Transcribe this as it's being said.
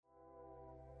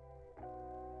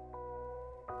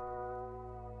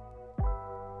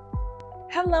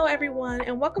Hello, everyone,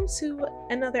 and welcome to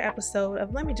another episode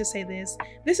of Let Me Just Say This.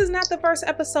 This is not the first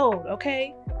episode,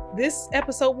 okay? This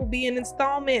episode will be in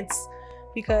installments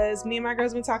because me and my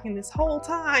girls have been talking this whole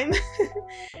time.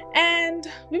 And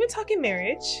we've been talking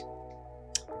marriage.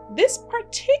 This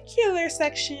particular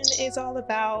section is all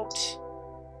about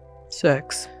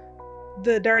sex.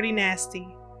 The dirty nasty.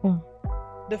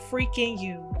 The freaking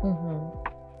you.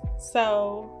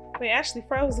 So, wait, Ashely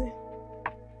frozen.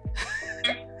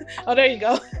 Oh, there you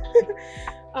go.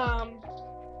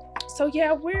 So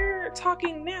yeah, we're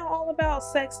talking now all about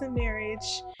sex and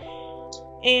marriage.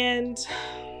 And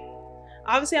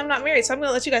obviously I'm not married, so I'm going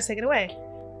to let you guys take it away.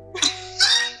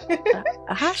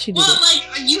 How she do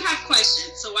you have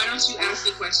questions, so why don't you ask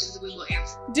me questions and we will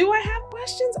answer. Do I have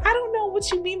questions? I don't know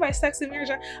what you mean by sex and marriage.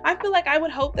 I feel like I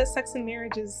would hope that sex and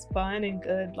marriage is fun and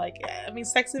good. Like, I mean,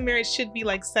 sex and marriage should be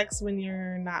like sex when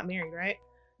you're not married, right?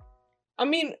 I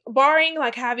mean, barring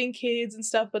like having kids and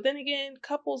stuff, but then again,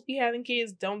 couples be having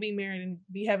kids, don't be married and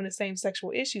be having the same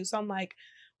sexual issues. So I'm like,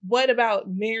 what about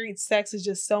married sex is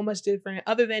just so much different,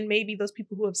 other than maybe those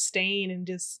people who abstain and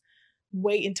just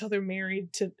wait until they're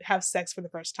married to have sex for the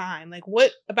first time? Like,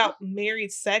 what about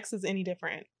married sex is any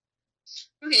different?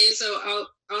 Okay, so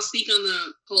I'll speak on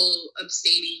the whole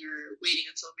abstaining or waiting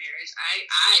until marriage.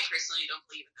 I personally don't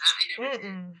believe in that. I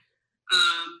never did.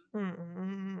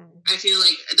 I feel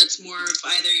like that's more of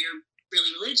either you're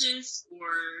really religious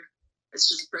or it's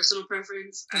just a personal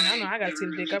preference. I know, I got to see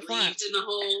the dick up front. Believed in the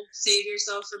whole save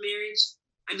yourself for marriage.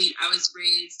 I mean, I was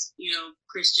raised,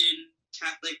 Christian,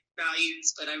 Catholic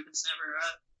values, but I was never a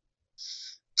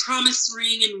promised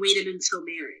ring and waited until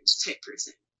marriage type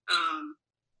person.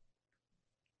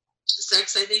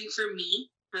 Sex, I think, for me,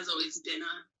 has always been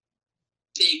a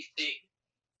big thing.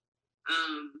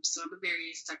 So I'm a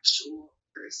very sexual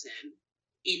person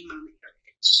in my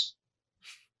marriage.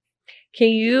 Can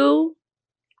you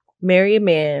marry a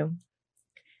man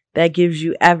that gives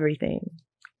you everything?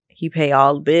 He pay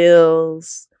all the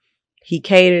bills. He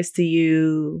caters to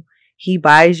you. He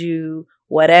buys you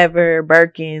whatever,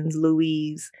 Birkins,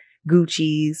 Louis,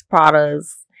 Gucci's,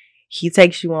 Pradas. He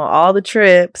takes you on all the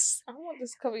trips. I want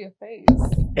this to cover your face.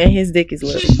 And his dick is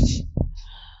little.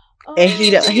 And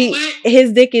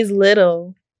his dick is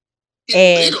little.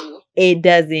 And it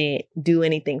doesn't do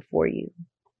anything for you.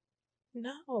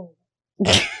 No.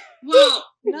 Well,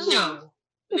 no,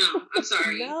 I'm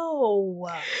sorry. No.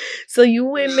 So you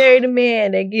wouldn't marry the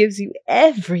man that gives you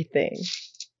everything,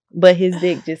 but his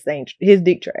dick his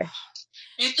dick trash.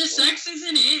 If the sex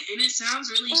isn't it, and it sounds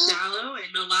really shallow,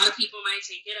 and a lot of people might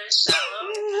take it as shallow,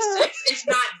 if the sex is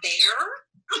not there.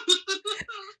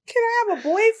 Can I have a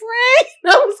boyfriend?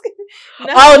 No.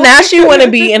 Oh, now she want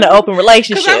to be in an open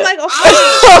relationship. I'm like, okay.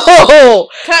 Oh!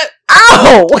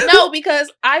 Ow! No, because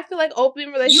I feel like open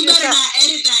relationships. You better not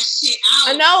edit that shit out.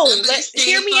 I know.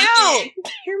 Hear me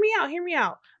out. Hear me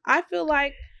out. I feel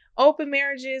like open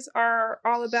marriages are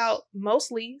all about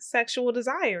mostly sexual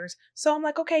desires. So I'm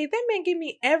like, okay, that man give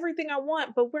me everything I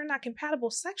want, but we're not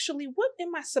compatible sexually. What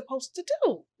am I supposed to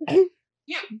do?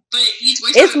 Yeah, but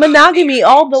it's monogamy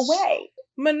all the way.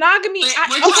 Monogamy.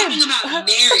 We're talking about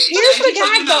marriage. Here's the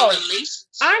gag, though.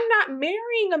 I'm not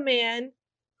marrying a man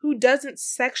who doesn't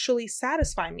sexually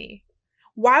satisfy me.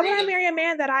 Why would I marry a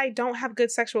man that I don't have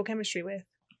good sexual chemistry with?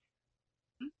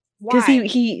 Because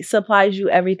he supplies you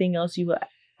everything else you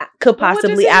could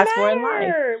possibly ask for in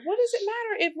life. What does it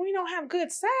matter if we don't have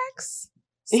good sex?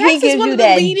 He gives you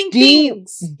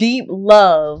that deep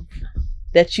love.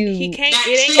 That you... He can't...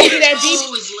 It ain't gonna be that deep.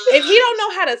 If he don't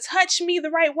know how to touch me the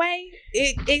right way,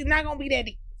 it's not gonna be that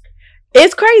deep.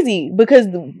 It's crazy because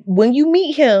when you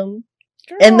meet him,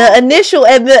 and the initial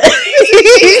and the...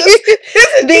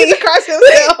 These across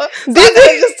himself. So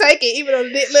I just take it, even though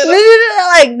it's little.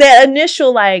 Like, the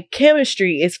initial, like,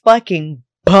 chemistry is fucking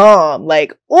bomb.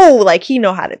 Like, ooh, like, he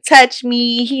know how to touch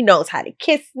me. He knows how to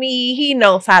kiss me. He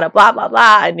knows how to blah, blah,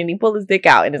 blah. And then he pull his dick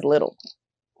out and it's little.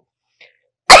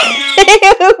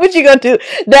 What you gonna do?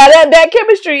 That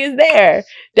chemistry is there.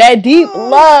 That deep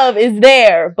love is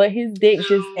there, but his dick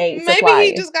just ain't supplying.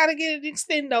 Maybe he just gotta get an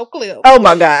extendo clip. Oh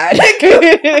my god!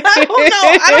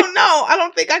 I don't know. I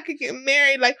don't think I could get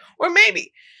married. Like, or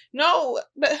maybe no.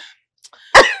 That's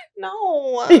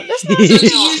not. So to you,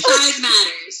 size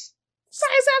matters.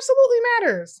 Size absolutely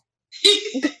matters.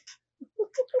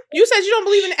 You said you don't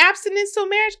believe in abstinence till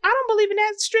marriage. I don't believe in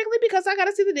that strictly because I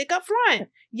gotta see the dick up front.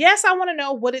 Yes, I want to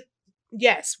know what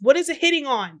is it hitting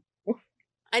on?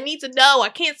 I need to know.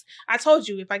 I told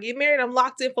you, if I get married, I'm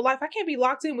locked in for life. I can't be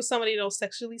locked in with somebody that don't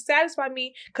sexually satisfy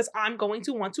me because I'm going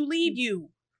to want to leave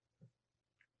you.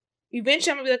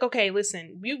 Eventually, I'm gonna be like, okay,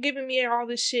 listen, you giving me all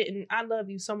this shit, and I love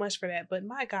you so much for that. But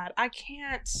my God, I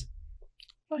can't.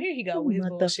 Oh, here he go with his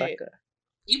bullshit.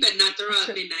 You better not throw up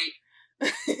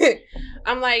midnight.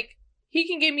 I'm like, he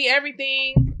can give me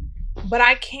everything, but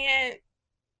I can't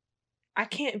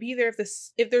be there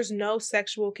if there's no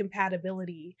sexual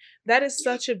compatibility. That is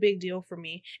such a big deal for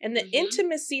me, and the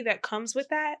intimacy that comes with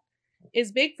that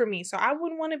is big for me. So I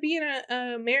wouldn't want to be in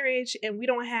a marriage and we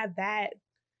don't have that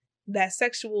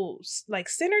sexual like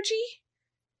synergy.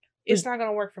 It's not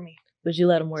gonna work for me. Would you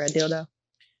let him wear a dildo?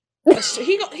 What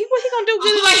he gonna do?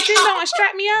 Really like sit down and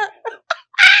strap me up?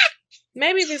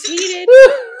 Maybe if it's heated,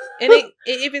 and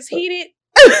if it's heated.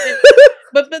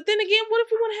 But then again, what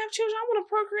if we want to have children? I want to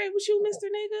procreate with you, Mr.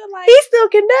 Nigga. Like he still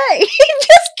can date. He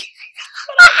just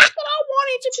but I want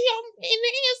it to be in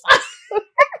the inside.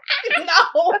 No,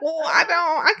 I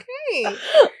don't. I can't.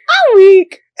 I'm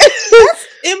weak. That's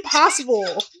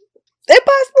impossible.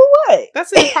 Impossible what?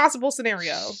 That's an impossible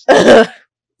scenario.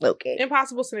 Okay.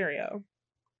 Impossible scenario.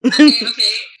 Okay.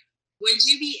 Would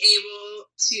you be able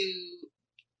to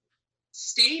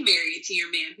stay married to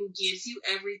your man who gives you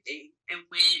everything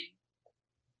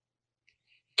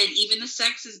and even the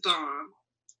sex is bomb,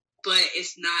 but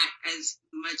it's not as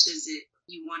much as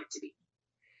you want it to be?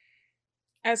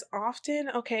 As often?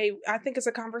 Okay, I think it's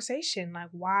a conversation. Like,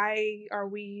 why are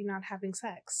we not having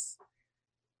sex?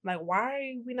 Like,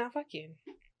 why are we not fucking?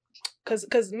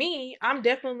 Cause me, I'm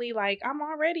definitely like, I'm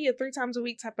already a 3 times a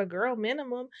week type of girl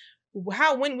minimum.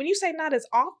 How when you say not as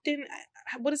often,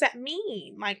 what does that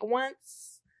mean? Like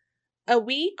once a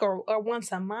week or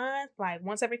once a month? Like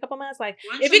once every couple months? Like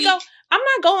if it go, I'm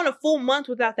not going a full month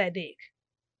without that dick.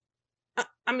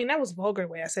 I mean, that was a vulgar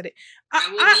way I said it.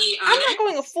 I'm not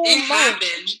going a full month.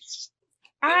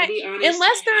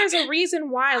 Unless there is a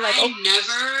reason why. Like I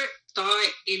never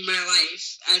thought in my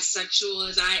life, as sexual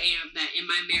as I am, that in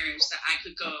my marriage that I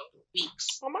could go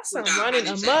weeks. Oh, my son running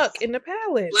amok in the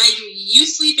palace. Like you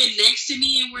sleeping next to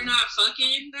me and we're not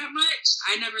fucking that much.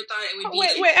 I never thought it would be.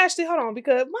 Wait, Ashley, hold on,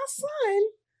 because my son.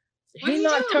 He's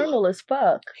nocturnal as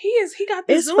fuck. He got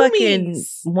the it's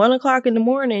zoomies. Fucking 1 o'clock in the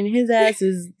morning. His ass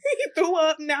is. He threw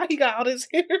up. Now he got all his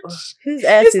hair. His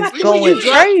ass is like going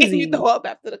crazy. You throw up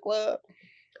after the club.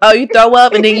 Oh, you throw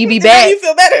up and then you be back. You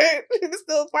feel better. It's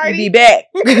still party. You be back.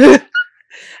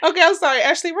 Okay, I'm sorry.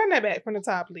 Ashley, run that back from the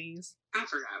top, please. I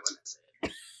forgot what I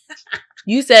said.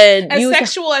 You said as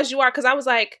sexual as you are, because I was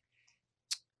like,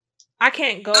 I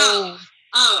can't go.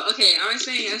 Oh, okay. I was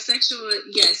saying as sexual.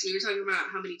 Yes, we were talking about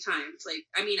how many times. Like,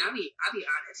 I mean, I'll be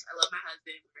honest. I love my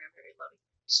husband. We're in a very loving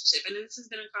relationship, and this has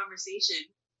been a conversation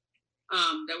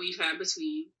that we've had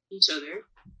between each other,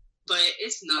 but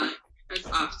it's not as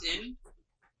often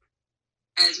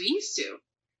as we used to.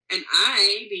 And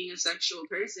I, being a sexual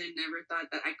person, never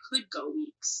thought that I could go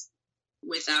weeks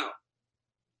without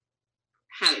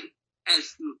having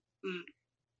as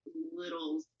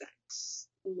little sex.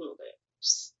 A little bit.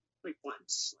 Just like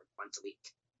once a week.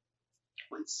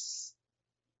 Once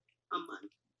a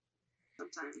month.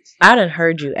 Sometimes. I done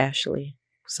heard you, Ashley.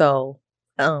 So,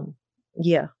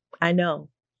 yeah, I know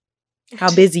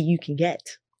how busy you can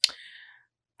get.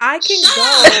 I can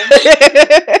go.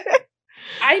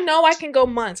 I know I can go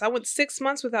months. I went 6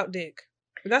 months without dick.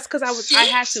 That's because I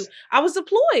had to. I was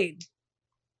deployed.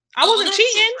 I wasn't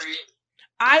cheating.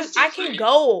 I can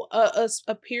go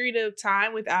a period of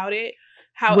time without it.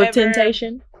 However, with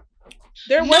temptation.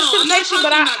 There was temptation,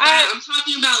 but I'm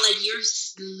talking about like you're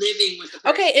living with the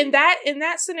person. Okay, in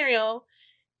that scenario,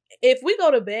 if we go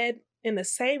to bed in the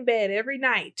same bed every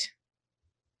night,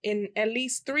 in at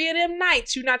least 3 of them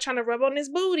nights, you're not trying to rub on this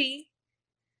booty.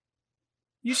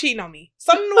 You cheating on me.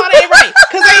 Something about it ain't right.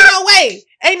 Because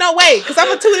ain't no way. Because I'm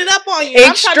going to tune it up on you. Extreme.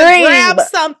 I'm trying to grab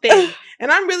something.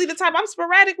 And I'm really the type, I'm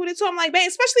sporadic with it too. I'm like, babe,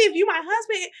 especially if you my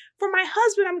husband. For my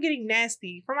husband, I'm getting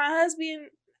nasty. For my husband,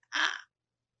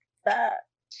 I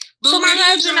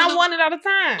want it all the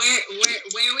time.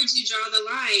 Where would you draw the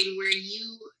line where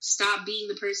you stop being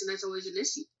the person that's always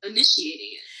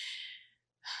initiating it?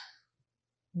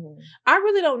 I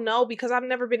really don't know because I've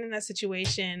never been in that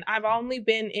situation. I've only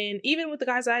been in, even with the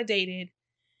guys I dated,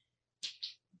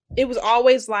 it was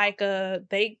always like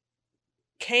they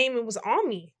came and was on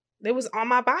me. They was on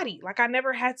my body. Like I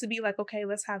never had to be like, okay,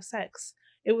 let's have sex.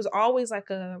 It was always like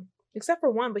except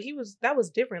for one, but that was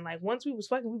different. Like once we was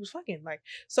fucking. Like,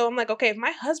 so I'm like, okay, if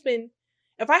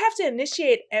I have to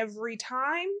initiate every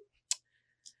time,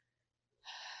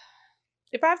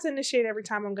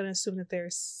 I'm going to assume that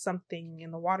there's something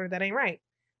in the water that ain't right.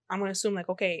 I'm going to assume like,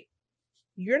 okay,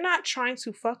 you're not trying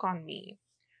to fuck on me.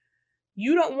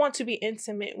 You don't want to be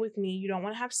intimate with me. You don't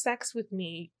want to have sex with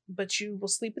me, but you will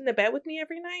sleep in the bed with me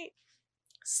every night.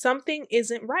 something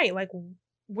isn't right. Like,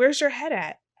 where's your head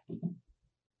at?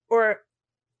 Or,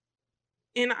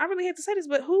 and I really hate to say this,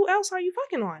 but who else are you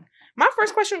fucking on? My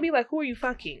first question would be like, who are you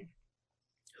fucking?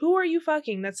 Who are you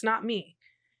fucking? That's not me.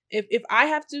 If I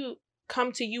have to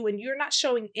come to you and you're not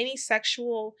showing any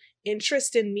sexual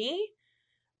interest in me,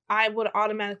 I would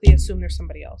automatically assume there's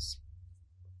somebody else.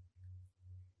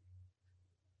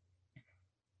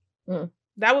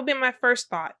 That would be my first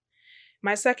thought.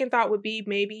 My second thought would be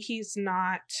maybe he's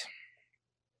not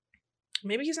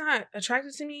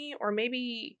attracted to me, or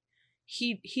maybe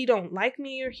he don't like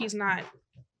me, or he's not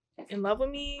in love with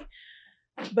me.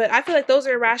 But I feel like those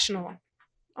are irrational.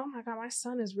 Oh my God, my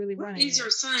son is really running. What is your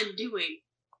son doing?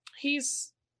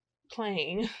 He's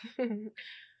playing.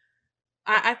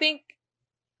 I think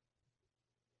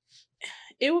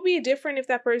it would be different if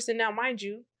that person, now mind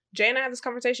you, Jay and I have this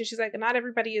conversation. She's like, not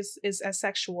everybody is as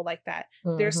sexual like that.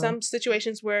 Mm-hmm. There's some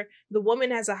situations where the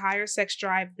woman has a higher sex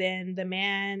drive than the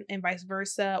man, and vice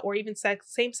versa, or even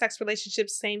same sex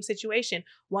relationships, same situation.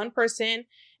 One person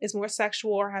is more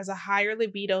sexual or has a higher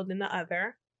libido than the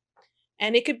other.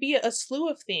 And it could be a slew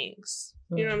of things.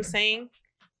 Mm-hmm. You know what I'm saying?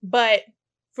 But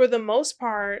for the most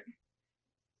part,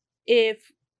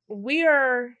 if we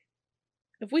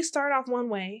start off one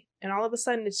way and all of a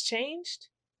sudden it's changed,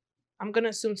 I'm going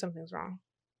to assume something's wrong.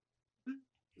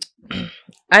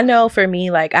 I know for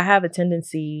me, like, I have a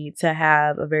tendency to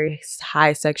have a very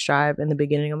high sex drive in the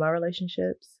beginning of my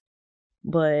relationships.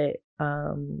 But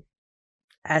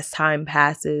as time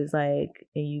passes, like,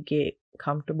 and you get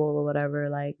comfortable or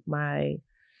whatever, like, my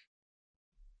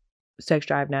sex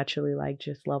drive naturally, like,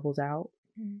 just levels out.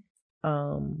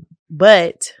 Mm-hmm.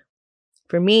 But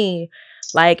for me,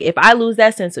 like, if I lose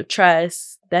that sense of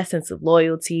trust, that sense of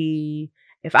loyalty,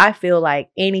 if I feel like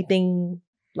anything,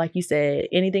 like you said,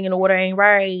 anything in the water ain't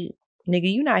right,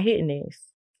 nigga, you not hitting this.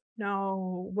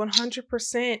 No,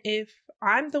 100%. If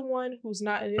I'm the one who's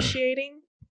not initiating,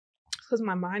 it's because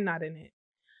my mind not in it.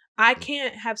 I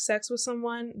can't have sex with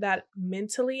someone that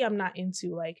mentally I'm not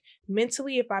into. Like,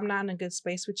 mentally, if I'm not in a good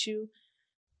space with you,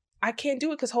 I can't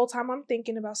do it because whole time I'm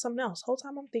thinking about something else. Whole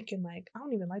time I'm thinking, like, I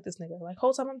don't even like this nigga. Like,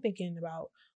 whole time I'm thinking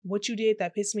about what you did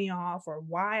that pissed me off, or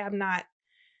why I'm not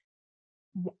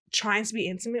trying to be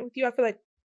intimate with you. I feel like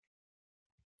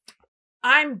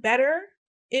I'm better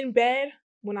in bed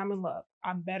when I'm in love.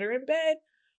 I'm better in bed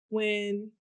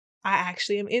when I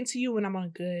actually am into you, when I'm on a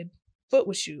good foot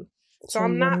with you. So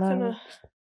I'm not gonna.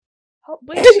 Oh,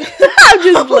 I'm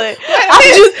just playing.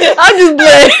 I'm just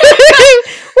playing.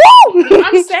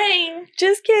 I'm saying,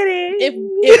 just kidding.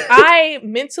 If I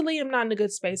mentally am not in a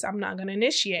good space, I'm not gonna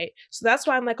initiate. So that's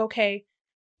why I'm like, okay,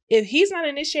 if he's not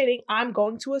initiating, I'm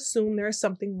going to assume there's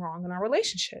something wrong in our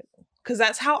relationship, because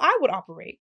that's how I would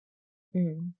operate.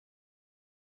 Mm.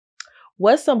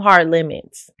 What's some hard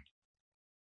limits?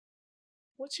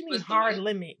 What you mean hard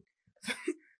limit?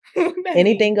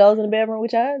 Anything goes in the bedroom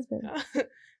with your husband.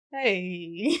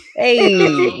 Hey.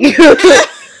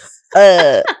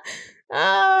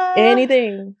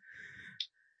 Anything.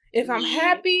 If I'm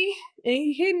happy and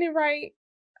he hitting it right,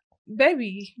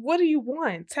 baby, what do you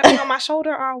want? Tap me on my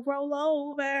shoulder, I'll roll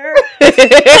over. What do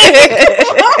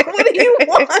you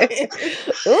want?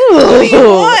 Ooh. What do you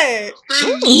want?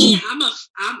 For me,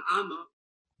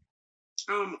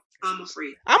 I'm a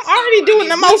freak. I'm already doing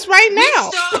the most right now.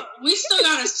 We still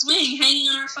got a swing hanging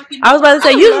on our fucking door. I was about to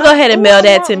say, you can go ahead and mail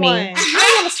that to me. I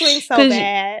want to swing so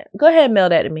bad. Go ahead and mail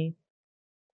that to me.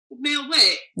 Mail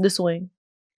what? The swing.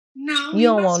 No, you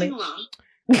don't want it. Alone.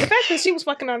 The fact that she was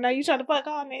fucking on that, you trying to fuck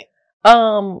on it.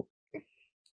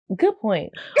 Good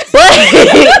point.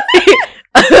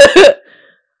 But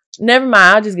never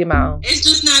mind, I'll just get my own. It's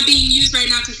just not being used right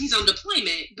now because he's on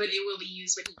deployment, but it will be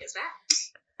used when he gets back.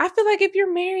 I feel like if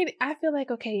you're married, I feel like,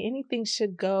 okay, anything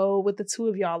should go with the two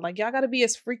of y'all. Like, y'all got to be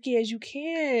as freaky as you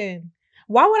can.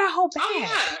 Why would I hold back? Oh, yeah.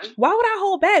 Why would I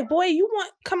hold back? Boy,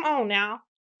 come on now.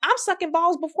 I'm sucking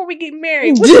balls before we get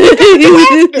married. What you think I'm gonna do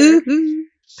after?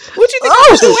 What you think I'm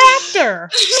gonna do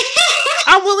after?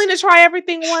 I'm willing to try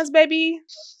everything once, baby.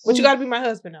 But you got to be my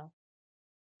husband, though.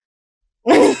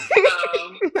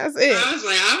 That's it. I was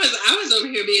like, I was over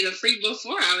here being a freak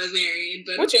before I was married.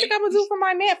 But what you think I'm gonna do for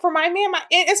my man? For my man,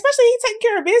 especially he taking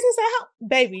care of business at home,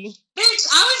 baby. Bitch,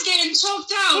 I was getting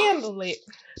choked out. Handle it.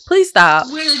 Please stop.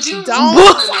 Don't talk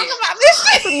about this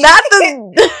shit. Not the.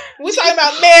 We're talking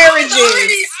about marriages.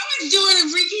 I was doing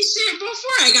freaky shit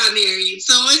before I got married,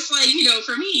 so it's like, you know,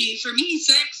 for me,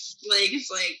 sex, like, it's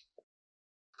like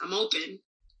I'm open.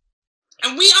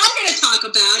 And we are going to talk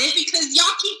about it because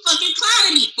y'all keep fucking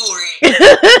clowning me for it.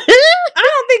 I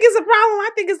don't think it's a problem. I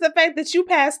think it's the fact that you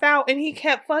passed out and he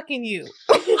kept fucking you.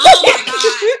 Oh my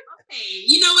God. Hey,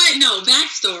 you know what? No,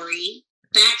 backstory.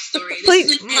 This Please.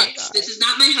 is an ex. This is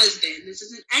not my husband. This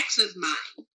is an ex of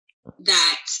mine.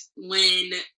 That when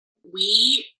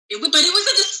but it was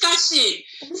a discussion.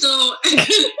 So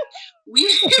we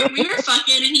were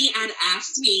fucking, and he had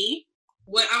asked me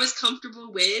what I was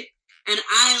comfortable with, and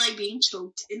I like being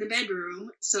choked in the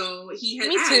bedroom. So he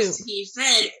had asked. He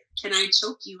said, "Can I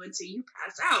choke you until you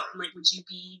pass out?" And like, do you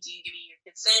give me your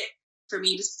consent for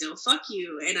me to still fuck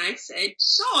you? And I said,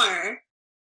 sure.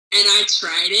 And I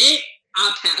tried it.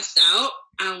 I passed out.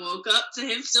 I woke up to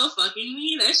him still fucking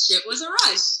me. That shit was a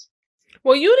rush.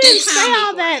 Well, you didn't say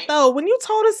all that, though. When you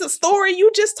told us the story,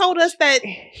 you just told us that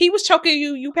he was choking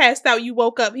you, you passed out, you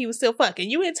woke up, he was still fucking.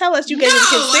 You didn't tell us you gave him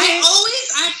consent.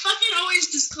 I fucking always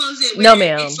disclose it. No,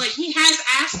 ma'am. It's like he has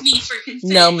asked me for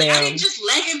consent. No, like, ma'am. I didn't just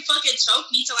let him fucking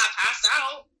choke me till I passed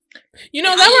out. You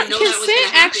know, that was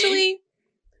consent, actually.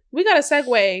 We got a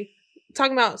segue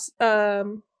talking about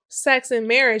sex and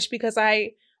marriage because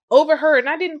I overheard, and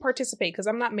I didn't participate because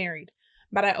I'm not married,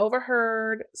 but I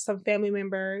overheard some family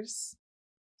members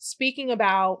speaking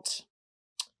about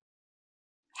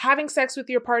having sex with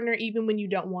your partner even when you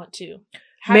don't want to.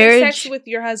 Having sex with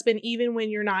your husband even when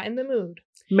you're not in the mood.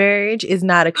 Marriage is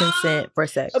not a consent for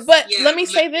sex. But let me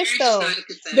say this, though.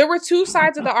 There were two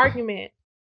sides of the argument.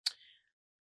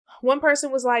 One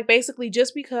person was like, basically,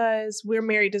 just because we're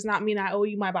married does not mean I owe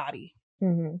you my body.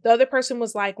 Mm-hmm. The other person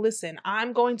was like, listen,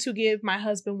 I'm going to give my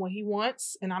husband what he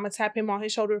wants, and I'm going to tap him on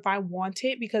his shoulder if I want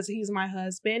it because he's my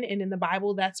husband. And in the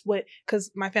Bible, that's what,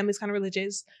 because my family's kind of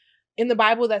religious. In the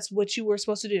Bible, that's what you were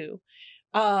supposed to do.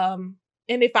 And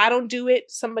if I don't do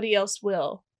it, somebody else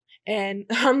will. And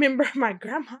I remember my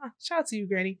grandma, shout out to you,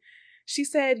 Granny. She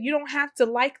said, you don't have to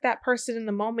like that person in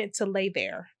the moment to lay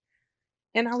there.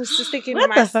 And I was just thinking to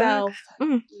myself,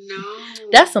 no,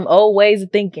 that's some old ways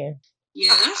of thinking.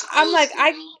 Yeah, I'm like,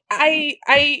 I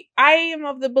am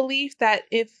of the belief that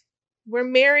if we're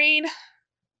married,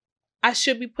 I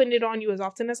should be putting it on you as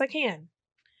often as I can.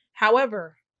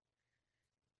 However,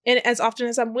 and as often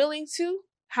as I'm willing to.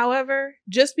 However,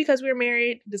 just because we're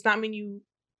married does not mean you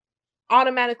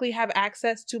automatically have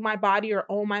access to my body or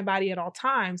own my body at all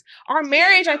times. Our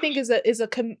marriage, I think,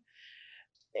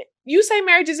 you say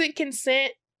marriage isn't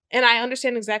consent, and I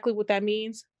understand exactly what that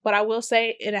means. But I will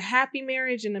say, in a happy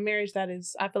marriage, in a marriage that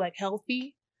is, I feel like,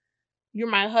 healthy, you're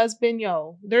my husband,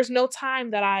 there's no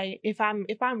time that if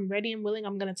I'm ready and willing,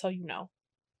 I'm going to tell you no.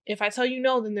 If I tell you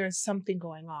no, then there's something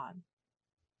going on.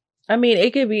 I mean,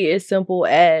 it could be as simple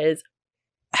as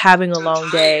having a long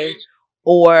day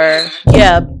or,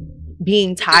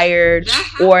 being tired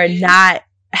or not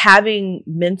having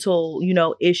mental,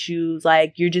 issues.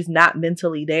 Like, you're just not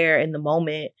mentally there in the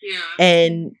moment. Yeah.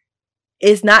 And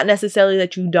it's not necessarily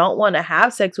that you don't want to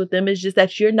have sex with them. It's just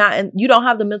that you don't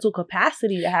have the mental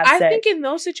capacity to have sex. I think in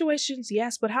those situations,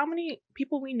 yes. But how many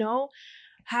people we know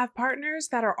have partners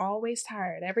that are always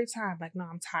tired every time? Like, no,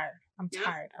 I'm tired. I'm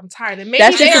tired. And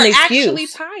maybe they are actually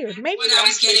tired. Maybe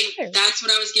that's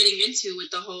what I was getting into with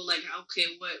the whole, like, okay,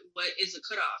 what is the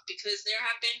cutoff? Because there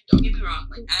have been, don't get me wrong,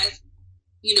 like, as,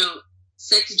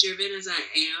 sex driven as I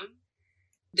am,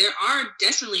 there are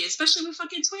definitely, especially with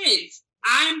fucking twins,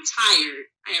 I'm tired.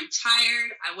 I am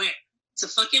tired. I went to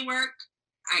fucking work.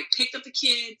 I picked up the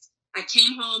kids. I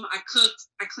came home. I cooked.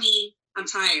 I cleaned. I'm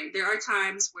tired. There are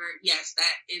times where, yes,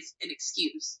 that is an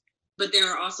excuse. But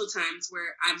there are also times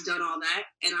where I've done all that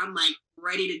and I'm like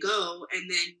ready to go. And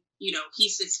then, he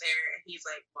sits there and he's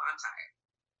like, well, I'm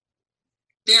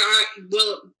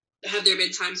tired. Have there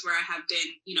been times where I have been,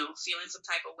 feeling some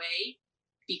type of way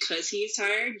because he's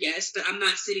tired? Yes. But I'm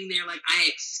not sitting there like I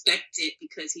expect it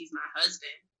because he's my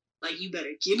husband. Like, you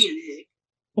better give me the dick.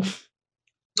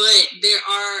 But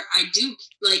I do,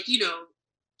 like,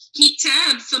 keep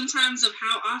tabs sometimes of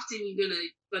how often you're gonna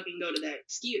fucking go to that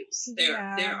excuse. There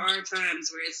are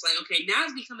times where it's like, okay, now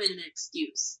it's becoming an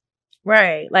excuse.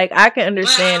 Right. Like, I can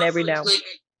understand every now. Like,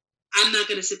 I'm not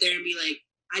gonna sit there and be like,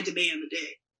 I demand the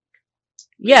dick.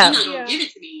 Yeah. If you're not gonna give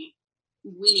it to me,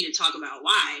 we need to talk about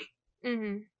why.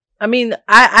 Mm-hmm. I mean,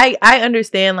 I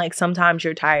understand, like, sometimes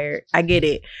you're tired. I get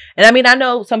it. And I mean, I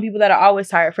know some people that are always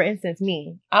tired. For instance,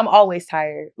 me, I'm always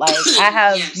tired. Like, I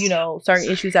have,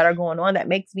 certain issues that are going on that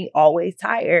makes me always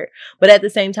tired. But at the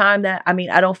same time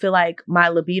I don't feel like my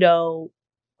libido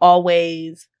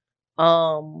always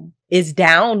is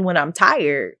down when I'm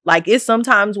tired. Like, it's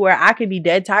sometimes where I could be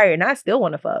dead tired and I still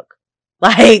want to fuck.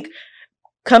 Like,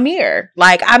 come here.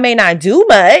 Like, I may not do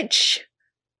much.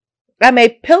 I may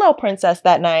pillow princess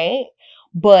that night,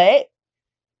 but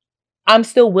I'm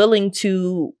still willing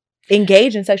to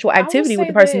engage in sexual activity with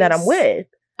the person that I'm with.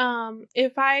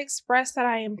 If I express that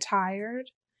I am tired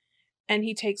and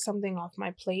he takes something off my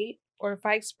plate, or if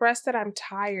I express that I'm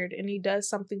tired and he does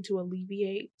something to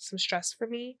alleviate some stress for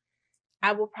me,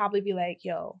 I will probably be like,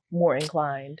 yo, more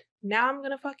inclined. Now I'm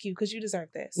gonna fuck you because you deserve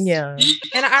this. Yeah.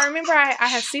 And I remember I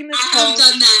had seen this I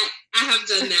have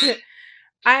done that.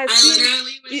 I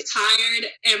literally was tired,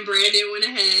 and Brandon went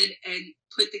ahead and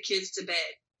put the kids to bed.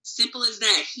 Simple as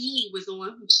that. He was the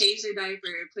one who changed their diaper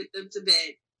and put them to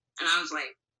bed. And I was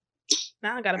like,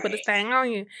 now I gotta put this thing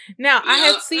on you. Now, I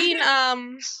had seen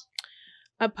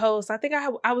a post. I think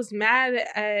I was mad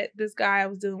at this guy I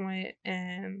was dealing with,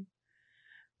 and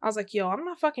I was like, yo, I'm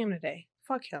not fucking him today.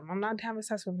 Fuck him. I'm not having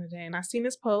sex with him today. And I seen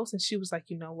this post, and she was like,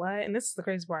 you know what? And this is the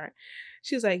crazy part.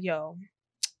 She was like, yo,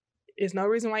 there's no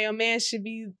reason why your man should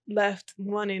be left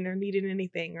wanting or needing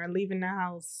anything or leaving the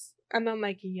house. And I'm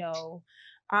like, yo,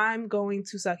 I'm going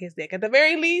to suck his dick. At the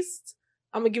very least,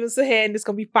 I'm going to give him some head, and it's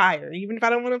going to be fire. Even if I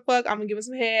don't want to fuck, I'm going to give him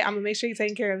some head. I'm going to make sure he's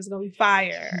taken care of. It's going to be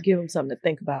fire. Give him something to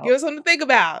think about.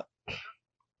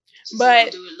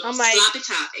 But I'm like,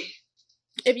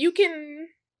 if you can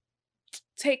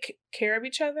take care of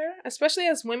each other, especially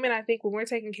as women, I think when we're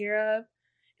taken care of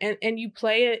and you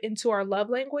play it into our love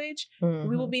language,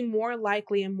 we will be more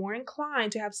likely and more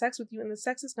inclined to have sex with you, and the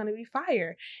sex is going to be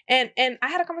fire. And I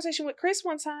had a conversation with Chris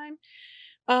one time.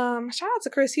 Shout out to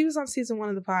Chris. He was on season 1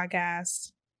 of the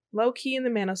podcast. Low key in the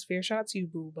manosphere. Shout out to you,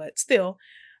 boo. But still,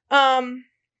 I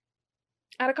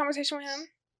had a conversation with him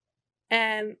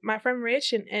and my friend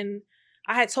Rich, and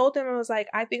I had told them, I was like,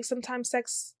 I think sometimes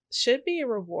sex should be a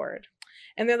reward.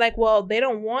 And they're like, well, they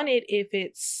don't want it if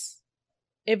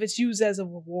it's used as a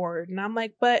reward. And I'm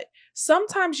like, but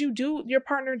sometimes your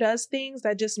partner does things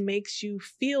that just makes you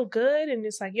feel good. And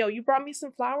it's like, yo, you brought me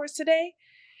some flowers today.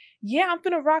 Yeah, I'm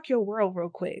gonna rock your world real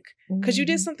quick because you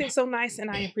did something so nice,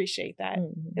 and I appreciate that.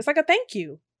 It's like a thank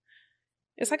you.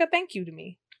 It's like a thank you to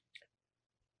me.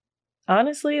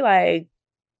 Honestly, like,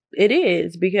 it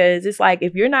is, because it's like,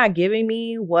 if you're not giving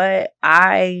me what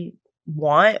I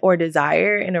want or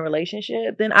desire in a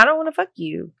relationship, then I don't want to fuck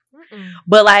you.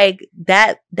 But like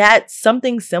that's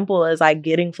something simple as like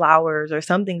getting flowers, or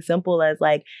something simple as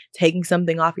like taking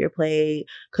something off your plate,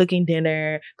 cooking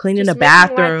dinner, cleaning the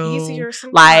bathroom,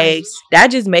 like that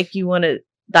just make you want to,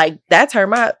 like, that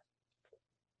turn my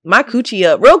coochie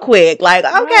up real quick. Like,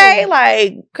 okay,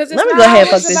 like, let me go ahead and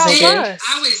fuck this nigga.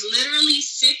 I was literally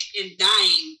sick and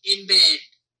dying in bed,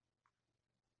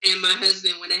 and my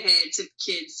husband went ahead and took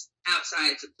kids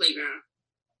outside to the playground.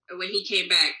 And when he came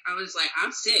back, I was like,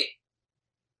 I'm sick,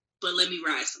 but let me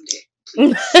ride some dick. You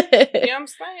know what I'm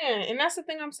saying? And that's the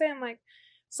thing I'm saying. Like,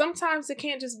 sometimes it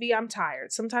can't just be, I'm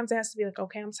tired. Sometimes it has to be like,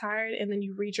 okay, I'm tired. And then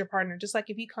you read your partner. Just like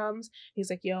if he comes, he's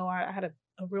like, yo, I had a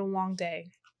real long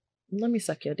day. Let me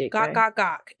suck your dick.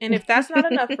 Gawk. And if that's not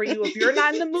enough for you, if you're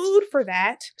not in the mood for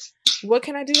that, what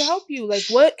can I do to help you? Like,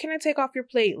 what can I take off your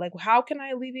plate? Like, how can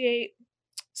I alleviate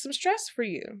some stress for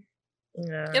you?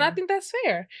 Yeah. And I think that's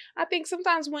fair. I think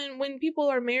sometimes when people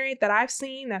are married that I've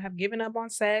seen that have given up on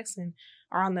sex and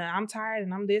are on the I'm tired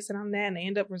and I'm this and I'm that, and they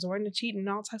end up resorting to cheating and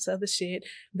all types of other shit,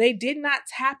 they did not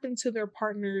tap into their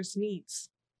partner's needs.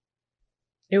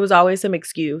 It was always some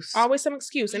excuse. And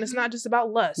it's not just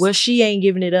about lust. Well, she ain't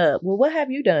giving it up. Well, what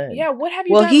have you done? Yeah, what have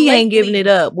you done? Well, he ain't giving it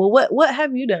up. Well, what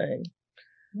have you done?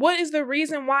 What is the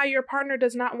reason why your partner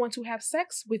does not want to have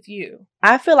sex with you?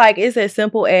 I feel like it's as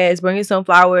simple as bringing some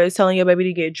flowers, telling your baby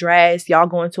to get dressed, y'all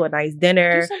going to a nice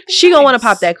dinner. She gonna want to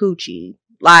pop that coochie.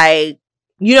 Like,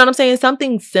 you know what I'm saying?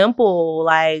 Something simple,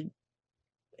 like,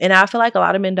 and I feel like a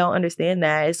lot of men don't understand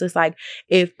that. It's just like,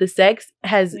 if the sex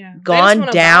has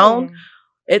gone down,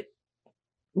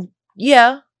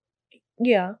 yeah.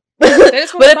 They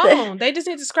just want a bone. They just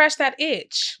need to scratch that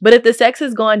itch. But if the sex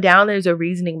has gone down, there's a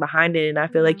reasoning behind it, and I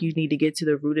feel like you need to get to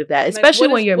the root of that, especially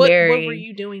when you're married. What were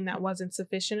you doing that wasn't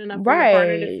sufficient enough for your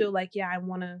partner to feel like, yeah, I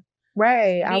want to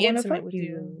I want to fuck with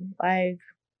you. Like,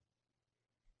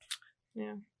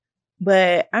 yeah.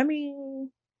 But I mean,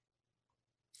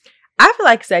 I feel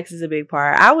like sex is a big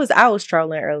part. I was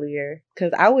trolling earlier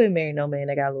because I wouldn't marry no man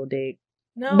that got a little dick.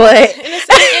 No, but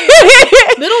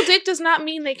little dick does not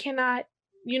mean they cannot.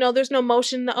 You know, there's no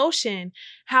motion in the ocean.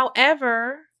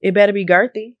 However, it better be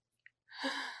girthy.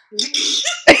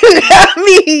 I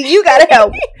mean, you gotta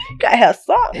have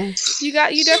something. You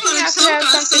definitely have to have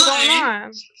something going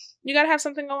on. You gotta have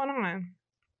something going on.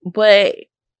 But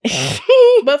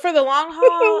for the long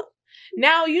haul,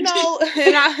 now, you know,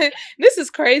 this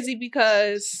is crazy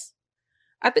because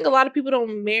I think a lot of people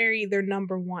don't marry their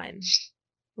number one.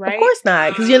 Right? Of course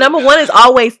not, because your number one is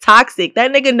always toxic.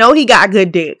 That nigga know he got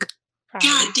good dick.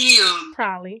 God damn.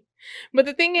 Probably. But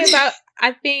the thing is,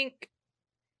 I think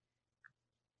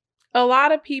a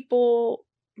lot of people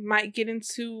might get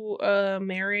into a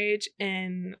marriage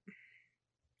and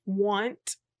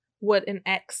want what an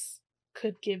ex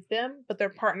could give them, but their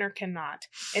partner cannot.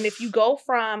 And if you go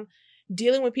from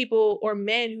dealing with people or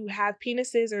men who have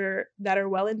penises or that are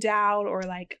well endowed or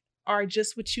like are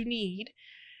just what you need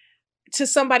to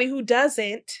somebody who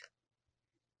doesn't,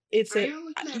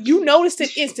 you noticed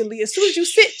it instantly. As soon as you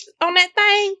sit on that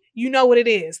thing, you know what it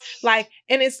is. Like,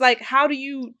 and it's like, how do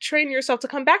you train yourself to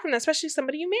come back from that? Especially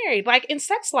somebody you married. Like in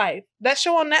Sex Life, that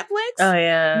show on Netflix. Oh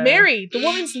yeah. Married. The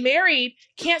woman's married,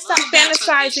 can't stop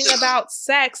fantasizing about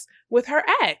sex with her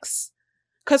ex.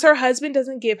 Because her husband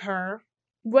doesn't give her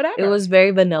whatever. It was very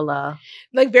vanilla.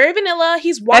 Like very vanilla.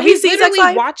 He's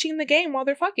literally watching the game while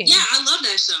they're fucking. Yeah, I love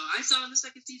that show. I saw the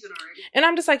second season already. And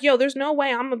I'm just like, yo, there's no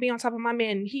way I'm gonna be on top of my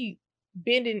man. He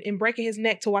bending and breaking his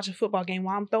neck to watch a football game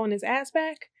while I'm throwing his ass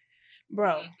back.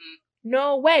 Bro,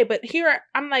 no way. But here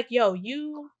I'm like, yo,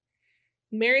 you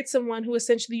married someone who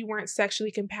essentially you weren't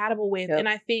sexually compatible with. Yep. And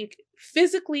I think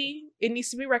physically it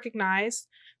needs to be recognized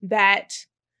that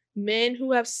men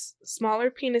who have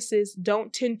smaller penises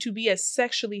don't tend to be as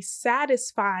sexually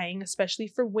satisfying, especially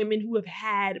for women who have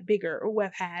had bigger or who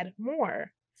have had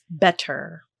more.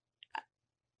 Better.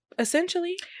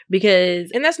 Essentially.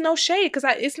 Because... And that's no shade, because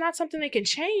it's not something they can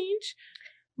change.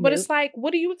 But It's like,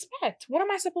 what do you expect? What am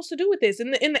I supposed to do with this?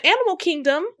 In the animal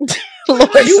kingdom, you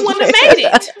wouldn't have made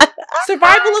it.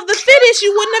 Survival of the fittest,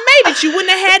 you wouldn't have made it. You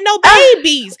wouldn't have had no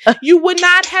babies. You would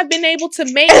not have been able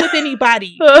to mate with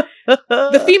anybody.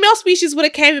 The female species would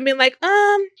have came and been like,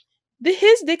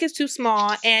 his dick is too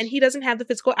small and he doesn't have the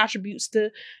physical attributes to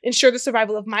ensure the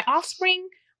survival of my offspring.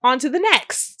 On to the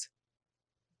next.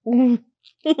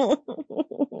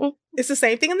 It's the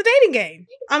same thing in the dating game.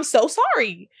 I'm so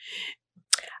sorry.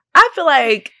 I feel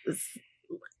like,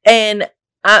 and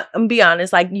I'm be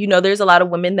honest, like, you know, there's a lot of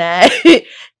women that I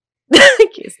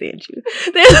can't stand you.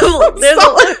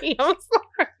 I'm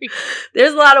sorry.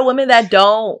 There's a lot of women that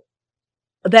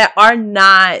are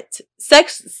not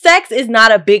sex is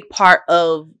not a big part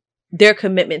of their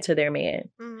commitment to their man.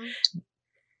 Mm-hmm.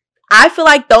 I feel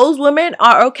like those women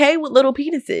are okay with little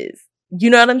penises. You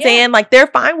know what I'm saying? Like, they're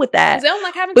fine with that. They don't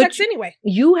like having sex anyway.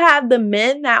 You have the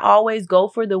men that always go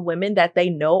for the women that they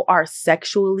know are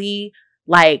sexually,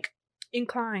 like...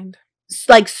 inclined.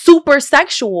 Like, super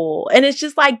sexual. And it's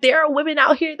just like, there are women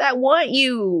out here that want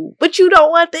you, but you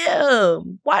don't want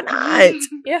them. Why not?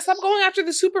 Yeah, stop going after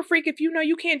the super freak if you know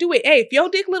you can't do it. Hey, if your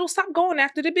dick little, stop going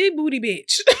after the big booty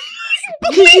bitch.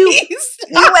 Please.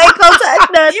 You ain't gonna touch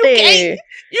nothing.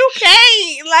 You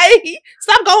can't. Like,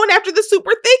 stop going after the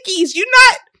super thickies. You're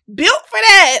not built for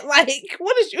that. Like,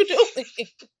 what is you doing?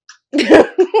 I'm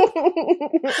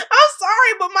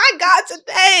sorry, but my God,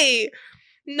 today.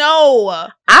 No.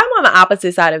 I'm on the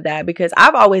opposite side of that because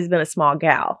I've always been a small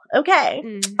gal.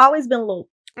 Okay. Always been a little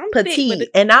petite.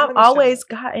 And I've always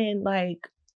gotten like...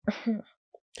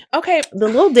 Okay. The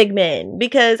little dick men.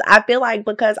 Because I feel like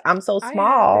because I'm so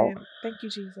small. Thank you,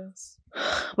 Jesus.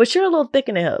 But you're a little thick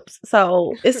in the hips.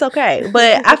 So it's okay.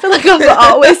 But I feel like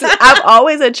I've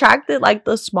always attracted like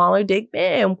the smaller dick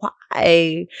men.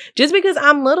 Why? Just because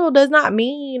I'm little does not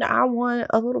mean I want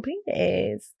a little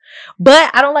penis.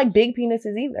 But I don't like big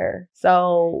penises either.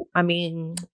 So, I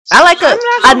mean, I like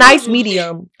a nice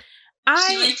medium.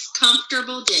 She likes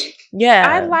comfortable dick. Yeah.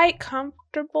 I like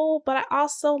comfortable, but I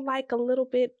also like a little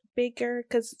bit bigger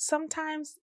because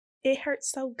sometimes it hurts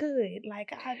so good.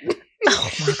 Like, oh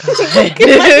my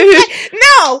God.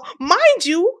 No, mind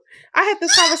you, I had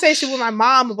this conversation with my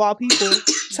mom of all people,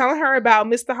 telling her about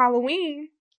Mr. Halloween.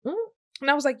 And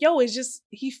I was like, yo, it's just,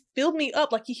 he filled me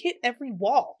up. Like, he hit every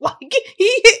wall. Like,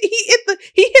 he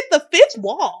hit the fifth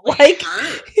wall. Like,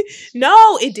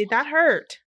 no, it did not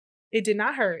hurt. It did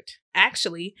not hurt,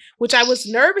 actually, which I was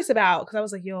nervous about because I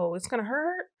was like, yo, it's going to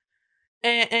hurt.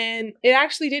 And it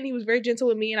actually didn't. He was very gentle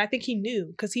with me. And I think he knew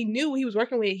because he knew he was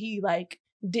working with, he like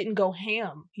didn't go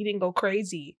ham. He didn't go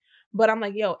crazy. But I'm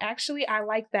like, yo, actually, I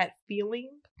like that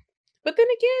feeling. But then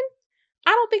again,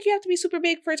 I don't think you have to be super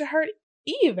big for it to hurt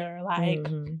either. Like,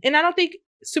 and I don't think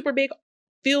super big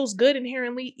feels good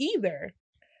inherently either.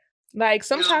 Like,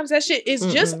 sometimes that shit is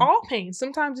just all pain.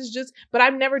 Sometimes it's just, but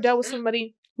I've never dealt with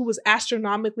somebody who was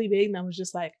astronomically big and that was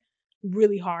just like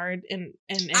really hard and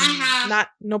not,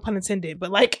 no pun intended, but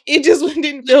like it just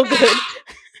didn't feel good.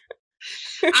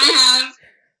 I have.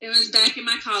 It was back in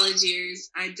my college years.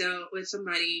 I dealt with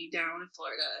somebody down in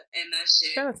Florida, and that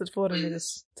shit. Shout out to Florida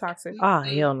niggas. Toxic. Oh,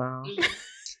 hell no.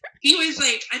 He was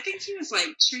like, I think he was like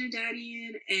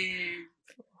Trinidadian and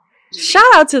Jamaican. Shout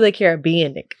out to the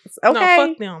Caribbean niggas. Okay. No,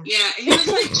 fuck them. Yeah, he was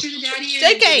like Trinidadian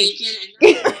and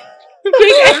Jamaican. And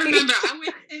I remember I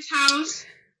went to his house.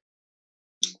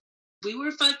 We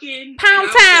were fucking Pound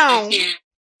Town.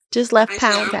 Just left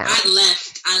Pound Town. I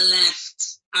left. I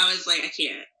left. I was like, I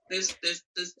can't. This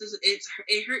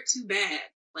it hurt too bad.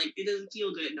 Like, it doesn't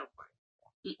feel good no more.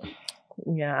 Mm-mm.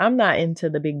 Yeah, I'm not into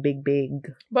the big.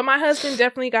 But my husband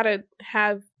definitely gotta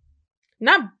have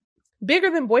not bigger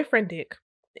than boyfriend dick.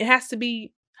 It has to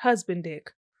be husband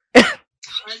dick.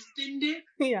 Husband dick?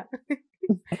 Yeah.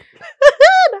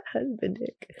 Not husband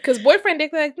dick. Because boyfriend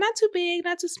dick, like, not too big,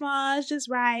 not too small, it's just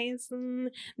right.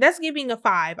 That's giving a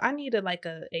 5. I need a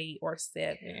 8 or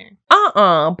 7.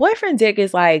 Boyfriend dick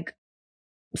is like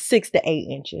 6 to 8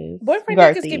 inches. Boyfriend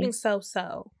girthy. dick is giving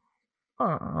so.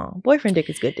 Boyfriend dick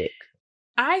is good dick.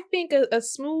 I think a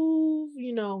smooth,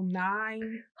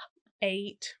 9,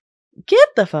 8 Get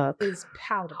the fuck. is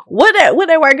palatable. What that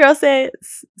white girl said?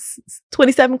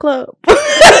 27 Club.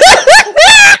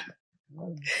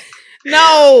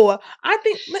 No, I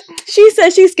think She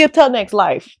said she skipped her next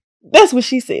life. That's what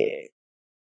she said.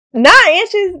 9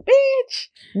 inches, bitch.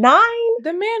 9?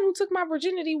 the man who took my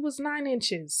virginity was 9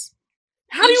 inches.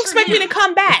 How do you expect me to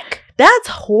come back? That's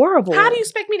horrible. How do you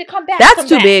expect me to come back? That's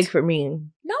too big for me.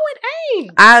 No, it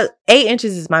ain't. 8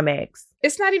 inches is my max.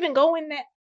 It's not even going that.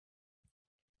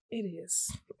 It is.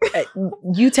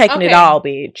 You taking it Okay. all,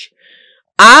 bitch.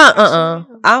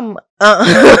 I'm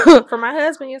For my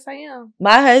husband, yes, I am.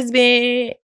 My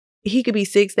husband, he could be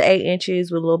 6 to 8 inches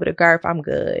with a little bit of girth. I'm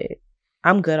good.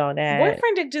 I'm good on that.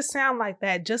 Boyfriend dick just sound like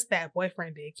that. Just that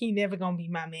boyfriend dick. He never gonna be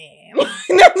my man.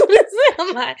 That's what it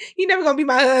sound like. He never gonna be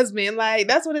my husband. Like,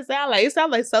 that's what it sound like. It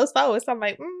sound like so. It sound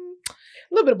like a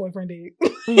little bit of boyfriend dick.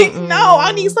 No,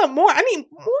 I need something more. I need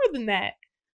more than that.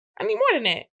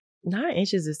 9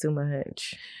 inches is too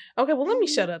much. Okay, well, let me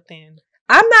shut up then.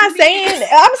 I'm not saying.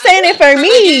 I'm saying it for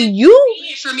me.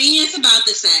 For me, it's about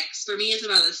the sex.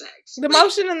 The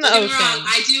motion in the don't get me ocean. wrong,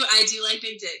 I do like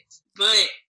big dicks, but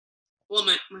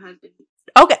my husband.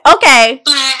 Okay.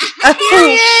 But I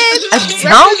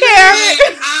don't care.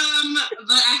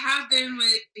 But I have been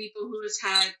with people who's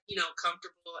had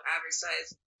comfortable average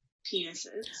size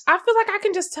penises. I feel like I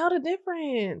can just tell the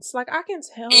difference. Like, I can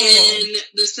tell. And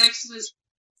the sex was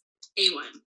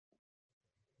A1.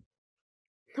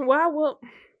 Well,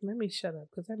 let me shut up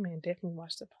because that man definitely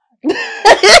watched the podcast.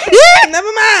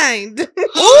 Never mind.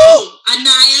 Who?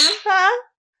 Anaya? Huh?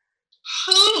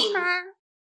 Who? Huh?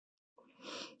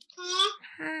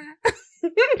 Huh?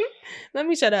 Let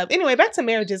me shut up. Anyway, back to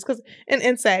marriages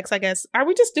and sex, I guess. Are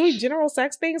we just doing general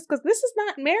sex things? Because this is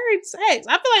not married sex.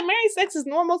 I feel like married sex is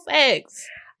normal sex.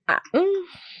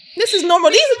 This is normal.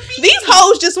 These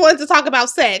hoes just wanted to talk about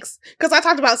sex because I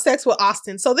talked about sex with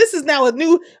Austin. So this is now a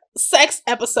new sex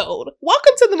episode.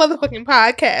 Welcome to the motherfucking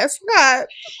podcast. God.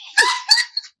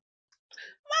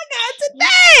 My God,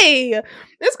 today.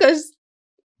 It's because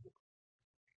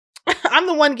I'm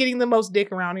the one getting the most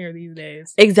dick around here these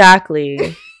days.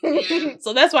 Exactly.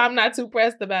 So that's why I'm not too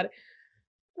pressed about it.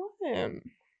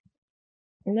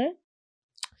 No?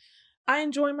 I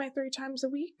enjoy my 3 times a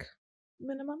week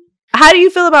minimum. How do you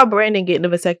feel about Brandon getting a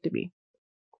vasectomy?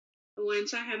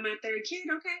 Once I have my 3rd kid,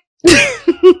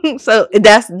 okay. So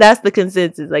that's the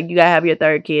consensus. Like, you gotta have your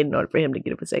 3rd kid in order for him to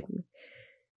get a vasectomy.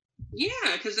 Yeah,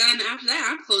 because then after that,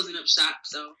 I'm closing up shop.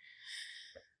 So,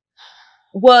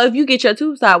 well, if you get your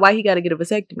tubes tied, why he gotta get a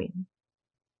vasectomy?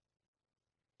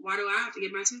 Why do I have to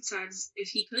get my tubes tied if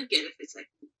he could get a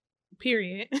vasectomy?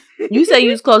 Period. You say you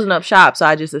was closing up shop, so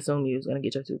I just assumed you was gonna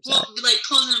get your tubes tied. Well, like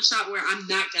closing up shop where I'm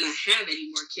not gonna have any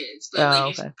more kids. But okay.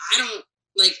 if I don't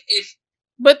if.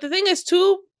 But the thing is,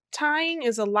 tube tying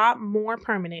is a lot more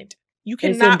permanent. You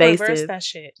cannot reverse that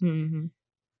shit. Mm-hmm.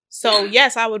 So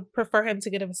yes, I would prefer him to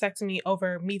get a vasectomy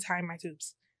over me tying my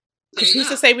tubes. Because who's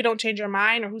to say we don't change our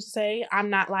mind, or who's to say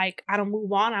I'm not like I don't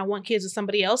move on? I want kids with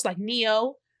somebody else. Like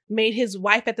Neo made his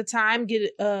wife at the time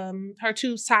get her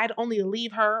tubes tied only to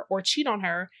leave her or cheat on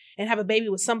her and have a baby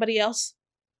with somebody else,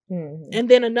 and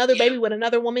then another baby with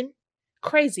another woman.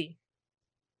 Crazy.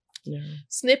 Yeah.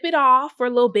 Snip it off for a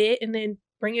little bit and then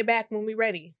bring it back when we're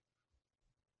ready.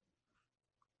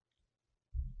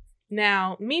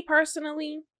 Now, me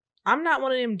personally, I'm not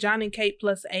one of them John and Kate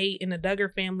plus 8 and the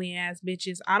Duggar family ass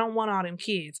bitches. I don't want all them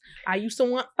kids. I used to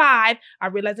want 5. I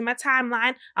realized in my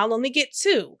timeline, I'll only get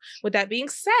 2. With that being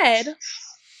said,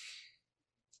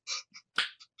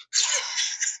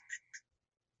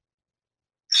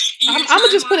 I'm going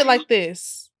to just put it like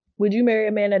this. Would you marry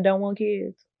a man that don't want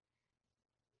kids?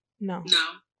 No.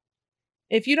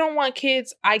 If you don't want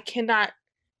kids, I cannot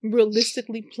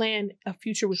realistically plan a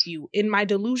future with you. In my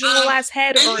delusional ass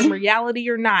head or in reality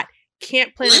or not,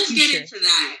 can't plan a future. Let's get into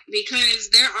that because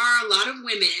there are a lot of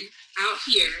women out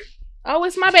here. Oh,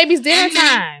 it's my baby's dinner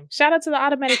time. Shout out to the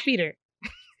automatic feeder.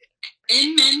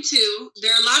 And men too.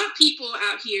 There are a lot of people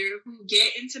out here who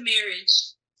get into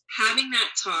marriage having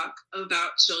that talk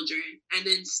about children and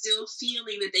then still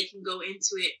feeling that they can go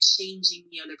into it changing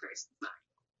the other person's mind.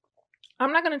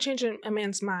 I'm not going to change a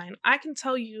man's mind. I can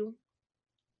tell you,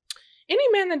 any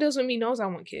man that deals with me knows I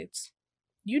want kids.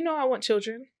 You know I want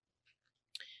children.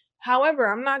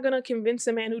 However, I'm not going to convince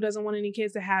a man who doesn't want any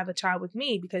kids to have a child with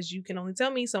me, because you can only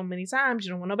tell me so many times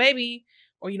you don't want a baby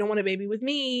or you don't want a baby with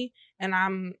me, and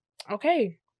I'm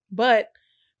okay. But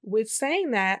with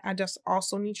saying that, I just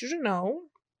also need you to know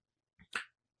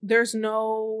there's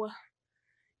no,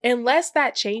 unless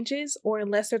that changes or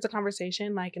unless there's a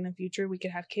conversation like in the future we could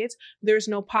have kids, there's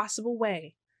no possible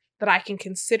way that I can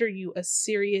consider you a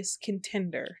serious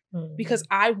contender because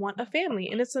I want a family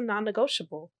and it's a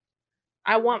non-negotiable.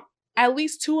 I want at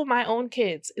least 2 of my own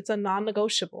kids. It's a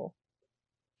non-negotiable.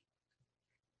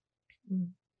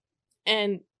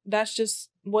 And that's just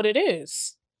what it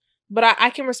is. But I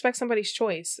can respect somebody's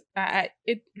choice.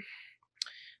 It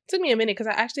took me a minute because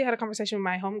I actually had a conversation with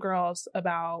my homegirls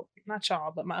about, not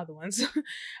y'all, but my other ones,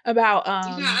 about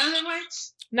You got other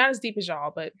ones? Not as deep as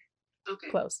y'all, but okay,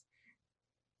 close.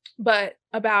 But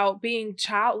about being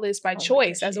childless by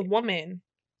choice as a woman,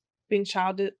 being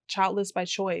childless by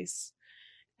choice,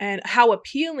 and how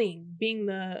appealing being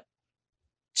the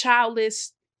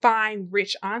childless, fine,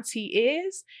 rich auntie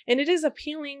is. And it is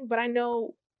appealing, but I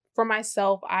know for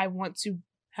myself, I want to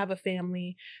have a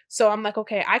family. So I'm like,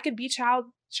 okay, I could be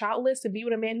childless and be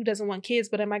with a man who doesn't want kids,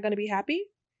 but am I going to be happy?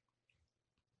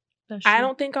 I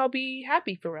don't think I'll be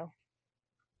happy for real.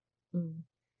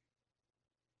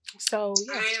 So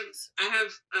yeah, I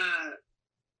have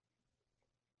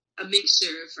a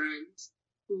mixture of friends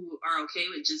who are okay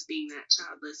with just being that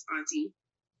childless auntie,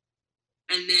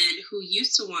 and then who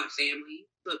used to want family,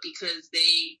 but because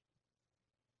they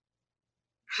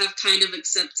have kind of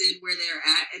accepted where they're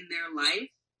at in their life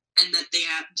and that they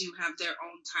do have their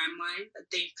own timeline, that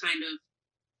they've kind of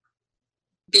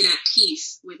been at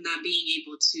peace with not being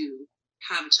able to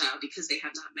have a child because they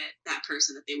have not met that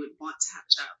person that they would want to have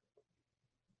a child.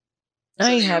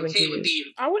 I ain't having kids.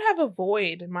 I would have a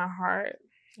void in my heart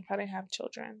if I didn't have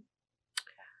children.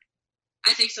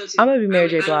 I think so too. I'm gonna be Mary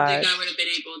J. Blige. I don't think I would have been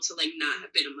able to not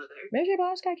have been a mother. Mary J.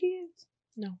 Blige got kids?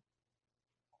 No.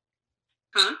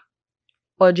 Huh?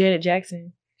 Or Janet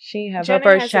Jackson. She didn't have her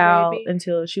first child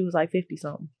until she was like 50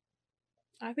 something.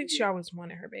 I think she always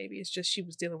wanted her baby. It's just she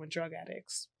was dealing with drug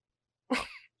addicts.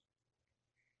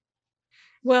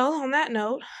 Well, on that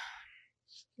note,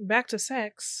 back to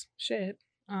sex. Shit.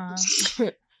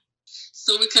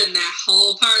 So we're cutting that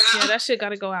whole part out? Yeah, that shit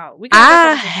gotta go out.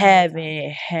 I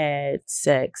haven't had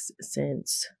sex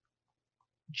since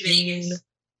June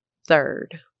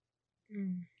 3rd.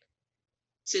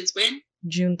 Since when?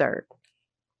 June 3rd.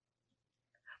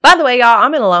 By the way, y'all,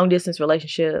 I'm in a long distance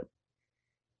relationship.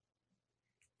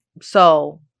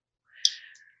 So,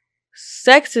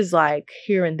 sex is like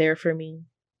here and there for me.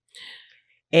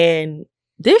 And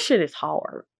this shit is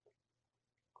hard.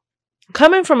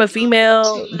 Coming from a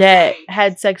female that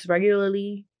had sex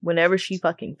regularly whenever she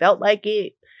fucking felt like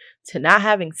it, to not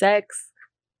having sex,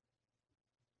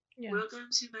 welcome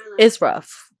to my life. It's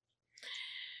rough.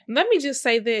 Let me just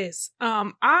say this.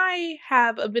 I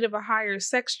have a bit of a higher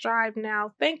sex drive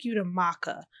now. Thank you to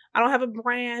Maca. I don't have a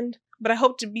brand, but I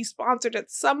hope to be sponsored at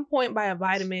some point by a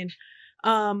vitamin.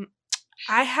 I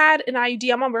had an IUD.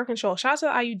 I'm on birth control. Shout out to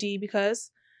the IUD,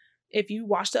 because if you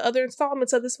watch the other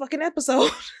installments of this fucking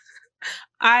episode,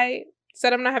 I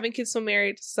said I'm not having kids till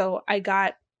married. So I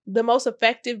got the most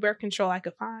effective birth control I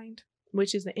could find,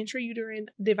 which is an intrauterine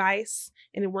device,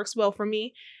 and it works well for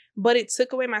me. But it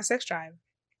took away my sex drive.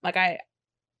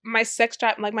 My sex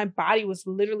drive, my body was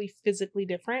literally physically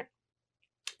different.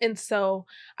 And so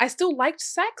I still liked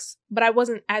sex, but I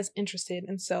wasn't as interested.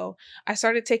 And so I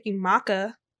started taking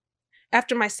Maca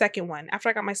after my second one. After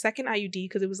I got my second IUD,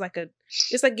 because it was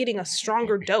it's like getting a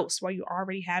stronger dose while you're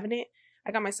already having it.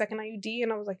 I got my second IUD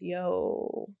and I was like,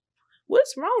 yo,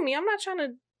 what's wrong with me? I'm not trying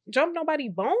to jump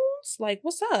nobody's bones. Like,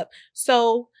 what's up?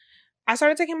 So I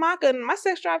started taking Maca and my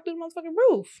sex drive through the motherfucking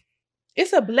roof.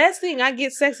 It's a blessing I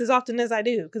get sex as often as I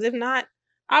do. Because if not,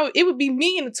 it would be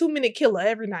me and the 2-minute killer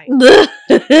every night. Not me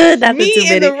the 2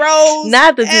 minute, and the rose.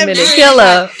 Not the 2-minute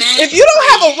killer. If you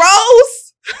don't have a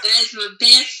rose, that's my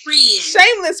best friend.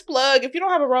 Shameless plug. If you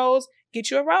don't have a rose, get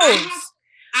you a rose.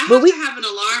 I have to have an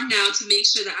alarm now to make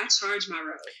sure that I charge my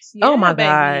rose. Yeah, oh my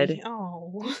God.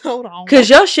 Oh, hold on. Because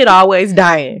your shit always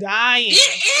dying.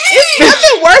 It's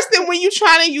nothing worse than when you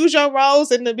trying to use your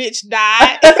rose and the bitch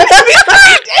died. Damn,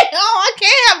 I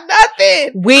can't have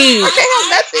nothing. I can't have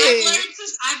nothing.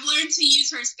 I've learned to use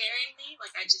her sparingly.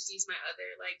 Like, I just use my other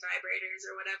like vibrators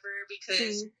or whatever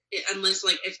because unless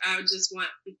like if I just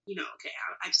want okay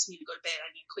I just need to go to bed,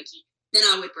 I need a quickie, then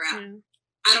I'll whip her out.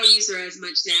 I don't use her as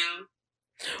much now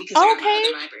because I got my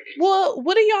other vibrators. Well,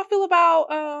 what do y'all feel about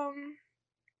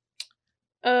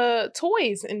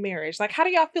toys in marriage? Like, how do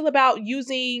y'all feel about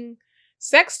using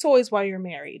sex toys while you're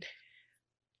married?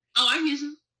 Oh, I use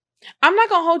them. I'm not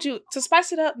gonna hold you to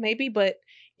spice it up, maybe, but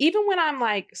even when I'm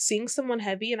like seeing someone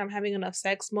heavy and I'm having enough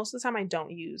sex, most of the time I don't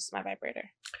use my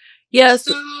vibrator. Yes.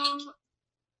 So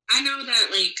I know that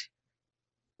like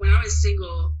when I was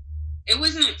single, it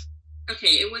wasn't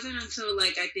until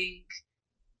like I think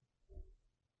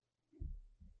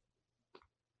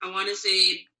I want to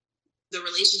say the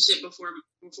relationship before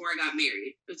I got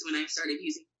married was when I started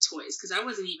using toys because I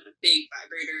wasn't even a big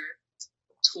vibrator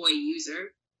toy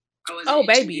user. Oh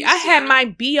baby, I had my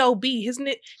B.O.B. His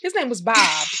name was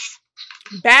Bob.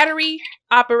 Battery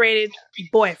operated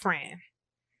boyfriend.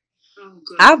 Oh,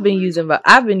 good. I've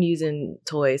been using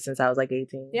toys since I was like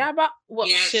 18. Yeah, I was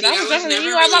younger than you.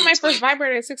 Really I bought my first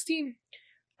vibrator at 16.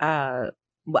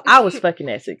 Well, I was fucking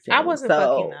at 16. I wasn't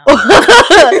fucking though.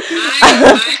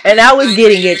 And I was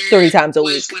getting it 3 times a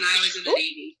week. When I was in the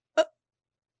Navy.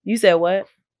 You said what?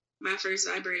 My first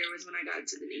vibrator was when I got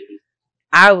into the Navy.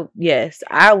 I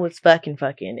was fucking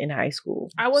in high school.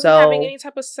 I wasn't having any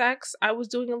type of sex. I was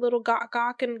doing a little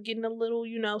gawk and getting a little,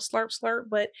 slurp,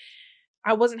 but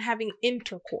I wasn't having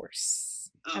intercourse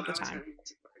at the time.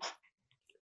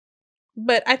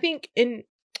 But I think in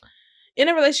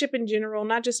a relationship in general,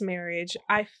 not just marriage,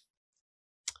 I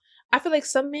feel like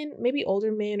some men, maybe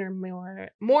older men or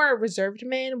more reserved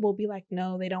men, will be like,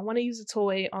 no, they don't want to use a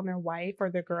toy on their wife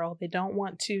or their girl. They don't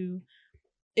want to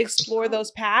explore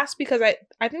those paths because I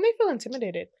think they feel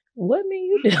intimidated. What mean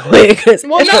you doing?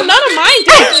 Well, no, none of mine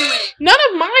did. None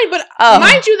of mine, but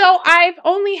mind you, though, I've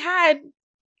only had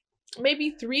maybe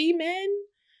 3 men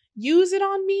use it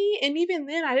on me, and even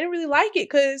then, I didn't really like it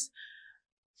because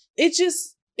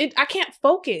I can't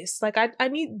focus. Like I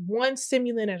need one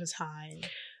stimulant at a time.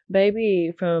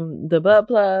 Baby, from the butt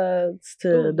plugs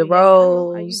to the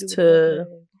rolls to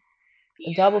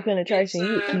double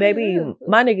penetration, baby,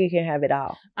 my nigga can have it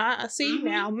all. See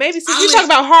now, maybe since you talk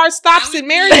about hard stops in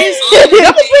marriages, double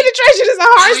penetration is a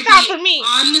hard stop for me.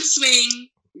 On the swing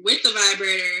with the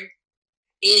vibrator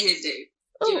in his dick.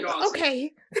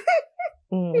 Okay.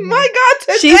 Mm-hmm. My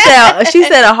God, she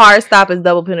said a hard stop is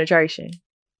double penetration.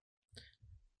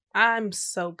 I'm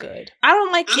so good. I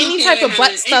don't like any type of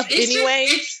butt stuff anyway.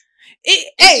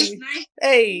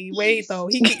 Hey, wait though,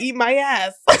 he can eat my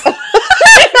ass.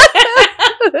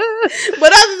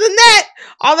 But other than that,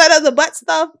 all that other butt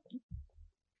stuff,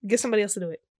 get somebody else to do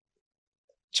it.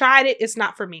 Tried it, it's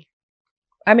not for me.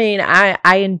 I mean,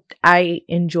 I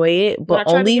enjoy it, but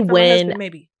only when husband,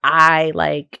 maybe. I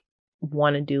like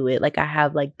want to do it. Like I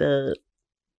have like the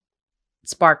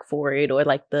spark for it, or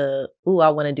like the I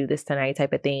want to do this tonight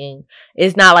type of thing.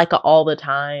 It's not like an all the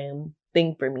time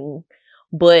thing for me,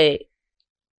 but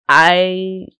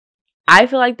I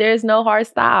feel like there's no hard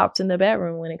stops in the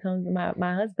bedroom when it comes to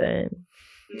my husband.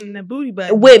 And the booty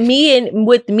butt. With me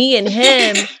and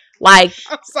him. Like,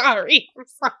 I'm sorry.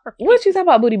 What you talking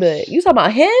about, booty butt? You talking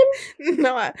about him?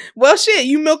 No. Well, shit.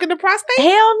 You milking the prostate?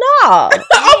 Hell no.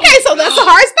 Okay, so that's a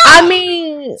hard stop. I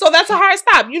mean, so that's a hard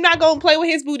stop. You're not gonna play with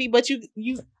his booty, but you.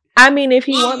 I mean, if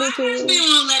he want me to, my husband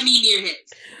won't let me near his.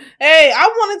 Hey, I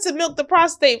wanted to milk the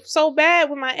prostate so bad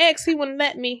with my ex. He wouldn't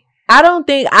let me. I don't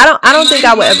think I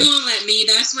would ever. He won't let me.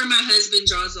 That's where my husband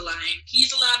draws the line.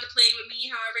 He's allowed to play with me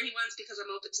however he wants because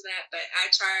I'm open to that. But I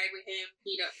tried with him.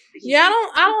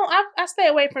 I stay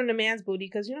away from the man's booty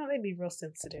because they be real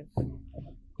sensitive.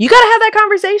 You gotta have that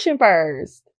conversation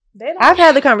first. I've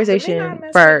had the conversation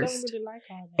first, really like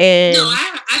and no,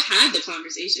 I've had the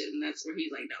conversation. That's where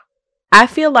he's like, no. I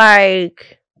feel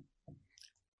like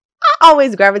I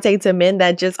always gravitate to men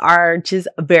that are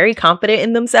very confident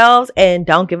in themselves and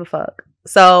don't give a fuck.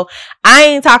 So I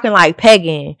ain't talking like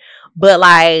pegging, but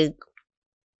like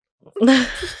you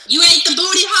ate the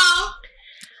booty hole.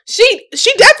 She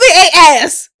definitely ate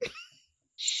ass.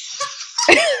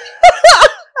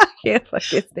 I can't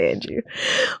fucking stand you.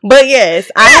 But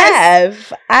yes, I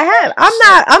have. I'm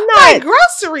not like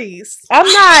groceries. I'm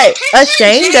not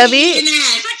ashamed of it.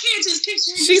 I can't just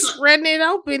picture she's spreading it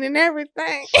open and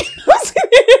everything.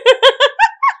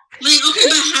 Like, okay,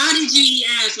 but how did you eat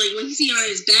ass? Like, was he on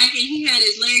his back and he had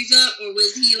his legs up, or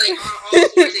was he like on all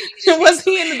fours and was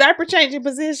he in the diaper changing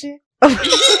position?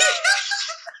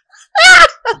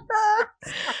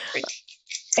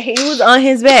 He was on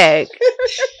his back.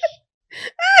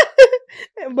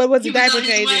 But was he diaper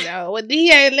changing though? Did he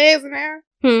have legs now?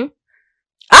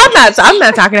 I'm not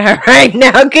talking to her right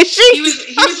now because He was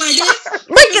like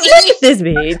this. Look at this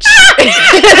bitch.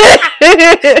 That's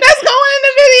going in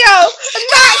the video.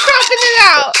 Not cropping it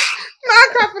out. Not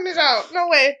cropping it out. No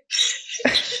way.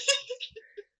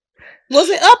 Was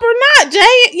it up or not,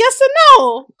 Jay? Yes or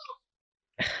no?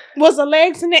 Was the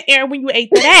legs in the air when you ate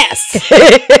that ass?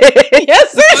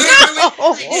 Yes or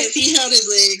no? Yes, he held his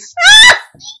legs.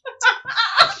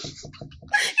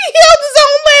 He held his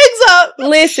own legs up.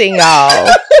 Listen, y'all.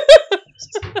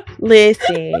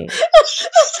 Listen. Oh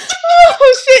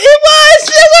shit! It was.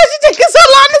 That's why she taking so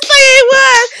long to say it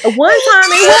was. One time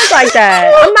it was like that.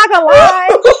 I'm not gonna lie.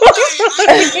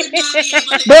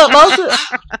 But most of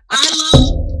I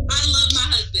love my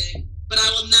husband, but I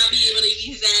will not be able to eat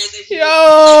his ass. If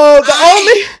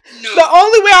the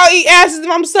only way I'll eat ass is if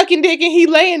I'm sucking dick and he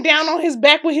laying down on his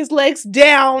back with his legs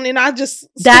down, and I just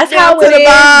that's how to it the is.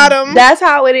 bottom. That's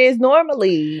how it is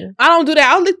normally. I don't do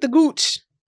that. I'll lick the gooch.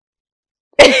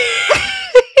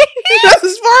 That's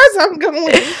as far as I'm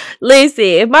going. Listen,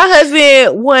 if my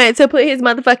husband wanted to put his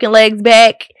motherfucking legs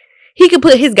back, he could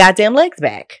put his goddamn legs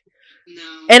back. No.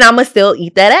 And I'ma still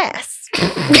eat that ass.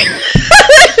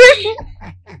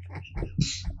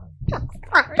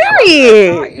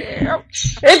 Period.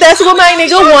 If that's what my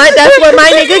nigga want, that's what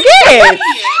my nigga gets.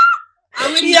 I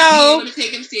would not be able to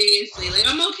take him seriously. Like,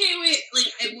 I'm okay with,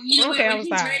 like, when he's ready,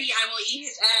 I will eat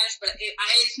his ass, but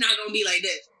it's not gonna be like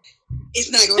this. It's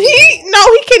not gonna be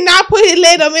he cannot put his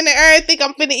leg up in the air and think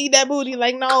I'm finna eat that booty.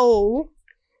 Like, no.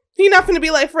 He not finna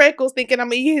be like Freckles thinking I'm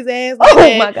gonna eat his ass. Like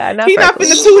that. My God, he not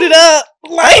finna toot it up.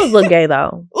 Like, Freckles look gay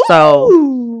though.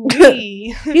 So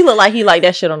he look like he like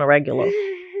that shit on the regular.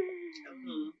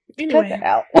 Anyway. Cut that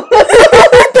out.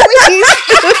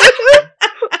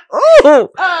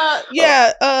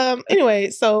 Anyway,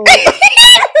 so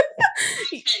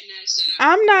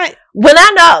I'm not. When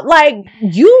I know, like,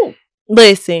 you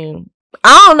listen,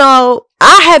 I don't know.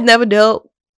 I have never dealt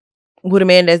with a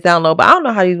man that's down low, but I don't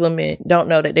know how these women don't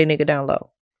know that they nigga down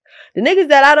low. The niggas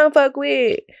that I don't fuck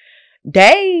with,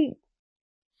 they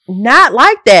not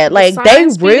like that. Like, they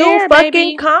real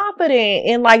fucking confident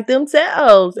in like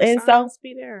themselves. And so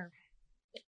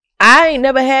I ain't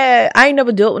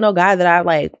never dealt with no guy that I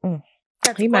like.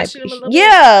 He might be,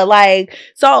 yeah, like,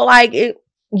 so like, if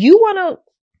you wanna,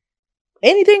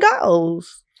 anything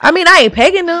goes. I mean, I ain't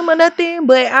pegging them or nothing,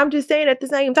 but I'm just saying at the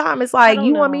same time, it's like,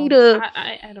 you want me to,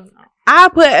 I don't know. I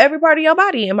put every part of your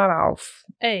body in my mouth.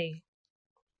 Hey,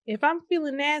 if I'm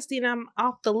feeling nasty and I'm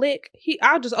off the lick,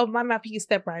 I'll just open my mouth. He can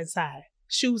step right inside,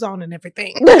 shoes on and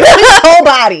everything. Whole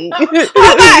body.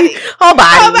 Whole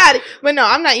body. But no,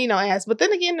 I'm not eating no ass. But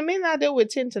then again, the men I deal with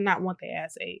tend to not want their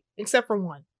ass ate, except for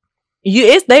one.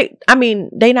 They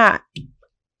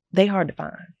hard to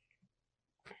find.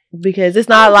 Because it's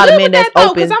not a lot of men that's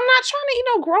open. Because I'm not trying to eat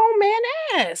no grown man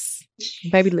ass.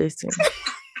 Baby, listen.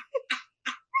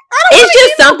 It's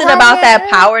just something about that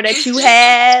power that you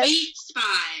have.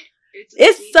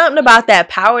 It's something about that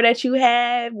power that you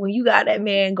have when you got that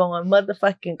man going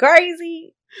motherfucking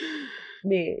crazy.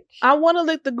 Bitch. I want to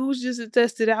lick the goose just to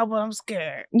test it out, but I'm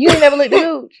scared. You ain't never licked the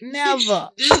gooch? Never.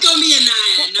 This is gonna be a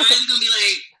 9. 9's gonna be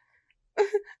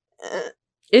like...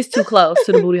 It's too close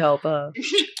to the booty hole for her.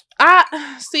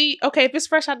 I see. Okay, if it's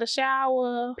fresh out the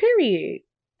shower, period.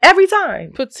 Every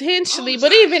time, potentially.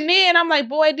 But even then, I'm like,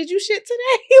 boy, did you shit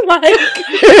today? Like,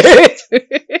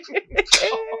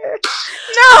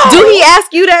 no. Do he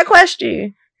ask you that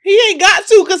question? He ain't got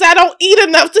to, because I don't eat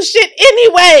enough to shit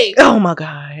anyway. Oh my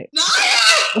God.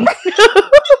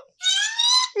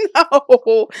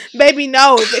 No, baby,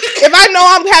 no. If I know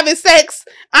I'm having sex,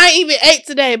 I ain't even ate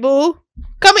today, boo.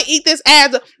 Come and eat this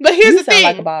ass. But here's the thing.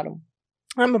 Like a bottom.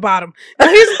 I'm a bottom. Now,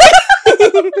 here's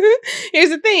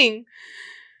the thing.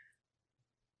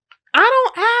 I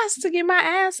don't ask to get my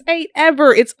ass ate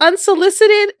ever. It's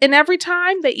unsolicited, and every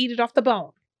time they eat it off the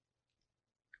bone.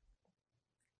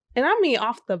 And I mean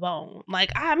off the bone.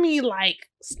 Like, I mean like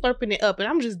slurping it up, and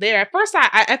I'm just there. At first,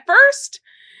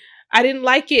 I didn't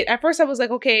like it. At first, I was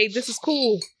like, okay, this is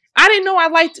cool. I didn't know I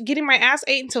liked getting my ass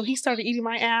ate until he started eating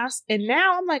my ass. And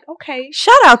now I'm like, okay.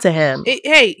 Shout out to him. It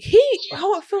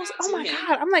feels, oh my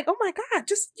God. I'm like, oh my God,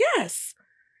 just, yes.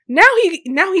 Now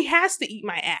he has to eat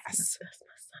my ass.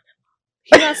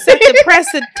 He done set the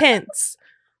precedence.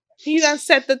 He done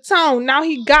set the tone. Now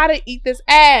he gotta eat this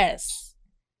ass.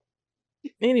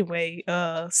 Anyway,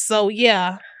 so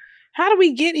yeah. How do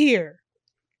we get here?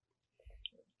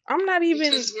 I'm not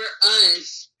even... Because we're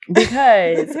us.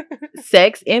 Because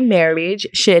sex in marriage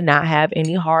should not have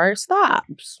any hard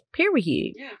stops.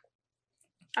 Period.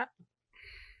 Yeah.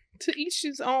 To each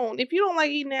his own. If you don't like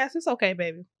eating ass, it's okay,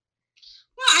 baby.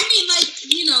 Well, I mean, like,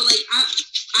 you know, like,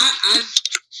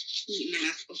 eaten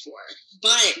ass before,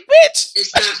 but Bitch.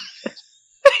 it's not.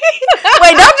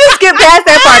 Wait, don't just skip past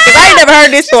that part because I ain't never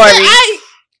heard this story.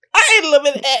 I ate a little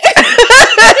bit of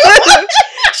ass.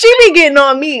 She be getting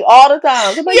on me all the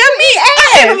time. Like, Yeah, me. I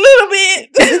ate a little bit.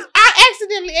 I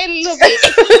accidentally ate a little bit.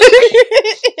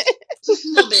 Just a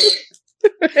little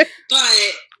bit.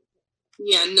 But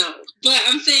yeah, no. But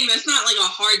I'm saying that's not like a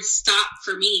hard stop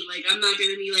for me. Like, I'm not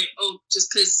gonna be like, oh, just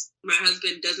because my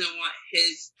husband doesn't want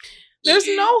his. There's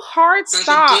no hard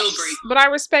stops, but I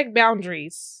respect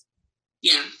boundaries.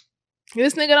 Yeah.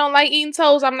 This nigga don't like eating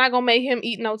toes. I'm not gonna make him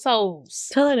eat no toes.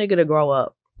 Tell that nigga to grow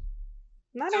up.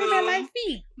 Not even at my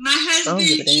feet. My husband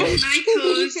eats my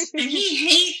toes, and he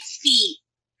hates feet.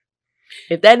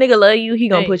 If that nigga love you, he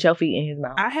gonna put your feet in his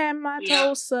mouth. I had my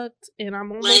toes sucked, and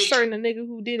I'm almost certain the nigga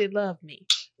who did it loved me.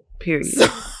 Period.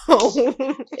 So,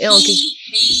 he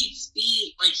hates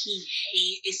feet. Like,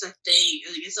 it's a thing.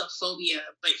 Like, it's a phobia,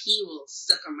 but he will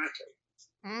suck on my toes.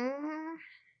 Mm-hmm.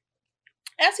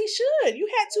 As he should. You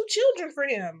had 2 children for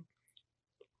him.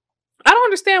 I don't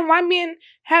understand why men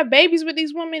have babies with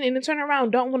these women and then turn around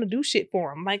and don't want to do shit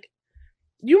for them. Like,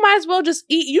 you might as well just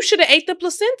eat. You should have ate the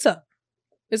placenta.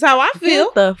 Is how I feel.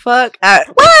 What the fuck?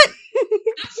 What?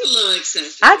 That's a little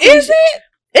excessive. Is it?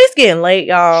 It's getting late,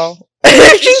 y'all.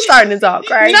 She's starting to talk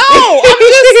crazy. No, I'm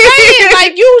just saying.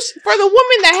 Like, for the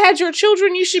woman that had your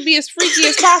children, you should be as freaky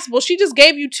as possible. She just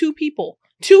gave you 2 people.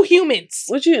 2 humans.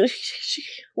 What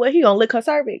he gonna lick her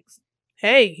cervix?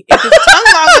 Hey, if his tongue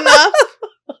long enough.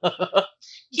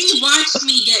 He watched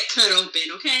me get cut open,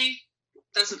 okay?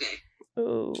 That's okay.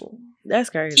 Ooh. That's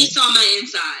crazy. He saw my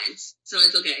insides, so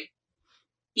it's okay.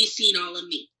 He's seen all of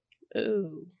me.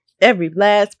 Ooh. Every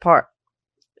last part.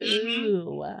 Mm-hmm.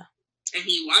 Ooh. And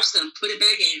he watched them put it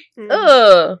back in.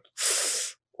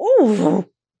 Ooh.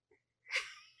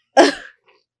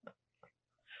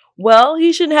 Well,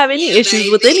 he shouldn't have any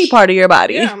issues with any part of your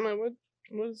body. Yeah, I'm like,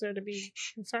 what is there to be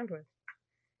concerned with?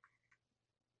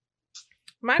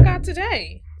 My God,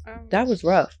 today. That was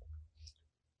rough.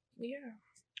 Yeah.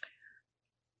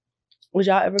 Would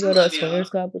y'all ever go to a swingers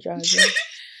club with y'all husband?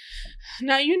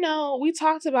 Now, we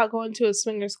talked about going to a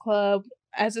swingers club.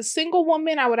 As a single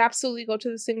woman, I would absolutely go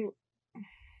to the single...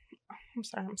 I'm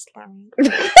sorry, I'm slurring.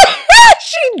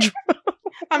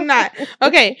 I'm not.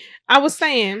 Okay, I was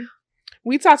saying,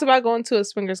 we talked about going to a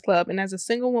swingers club, and as a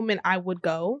single woman, I would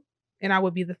go, and I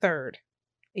would be the third.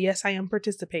 Yes, I am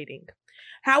participating.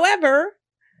 However,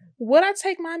 would I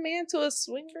take my man to a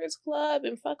swingers club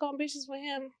and fuck on bitches with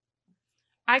him?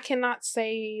 I cannot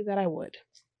say that I would.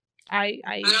 I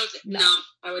don't no,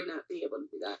 I would not be able to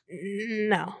do that.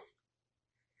 No.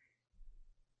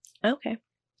 Okay.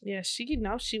 Yeah, she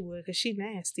would, because she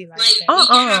nasty like that. We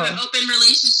can have an open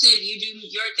relationship. You do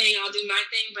your thing, I'll do my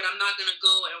thing, but I'm not gonna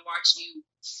go and watch you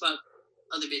fuck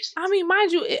other bitches. I mean,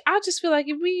 mind you, I just feel like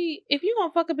if you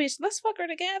gonna fuck a bitch, let's fuck her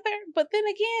together. But then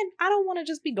again, I don't want to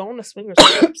just be going to swingers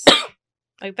clubs.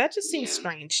 Like, that just seems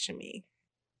strange to me.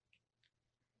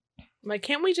 Like,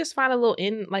 can't we just find a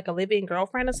live-in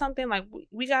girlfriend or something? Like,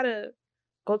 we gotta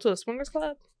go to a swingers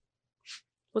club?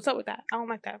 What's up with that? I don't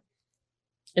like that.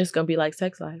 It's gonna be like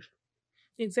sex life.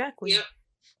 Exactly. Yep.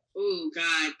 Oh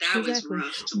God, that was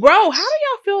rough. Bro, how do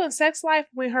y'all feel in sex life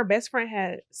when her best friend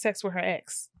had sex with her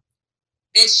ex?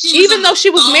 And even though she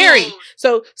was married.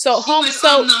 So on the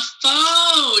phone.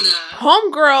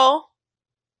 Homegirl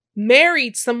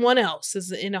married someone else,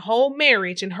 is in a whole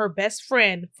marriage, and her best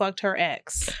friend fucked her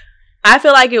ex. I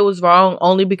feel like it was wrong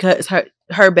only because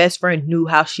her best friend knew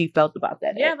how she felt about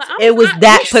that ex. It was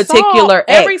that particular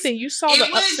ex. Everything. You saw the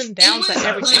ups and downs of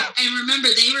everything. Like, and remember,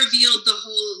 they revealed the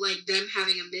whole, like, them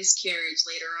having a miscarriage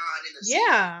later on in the season.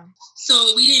 Yeah.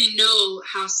 So we didn't know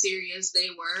how serious they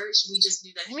were. We just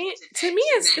knew that he was an ex. To me,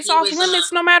 it's off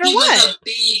limits no matter what. He was a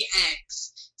big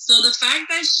ex. So the fact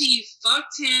that she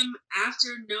fucked him after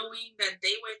knowing that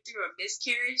they went through a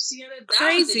miscarriage together,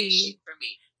 that was an issue for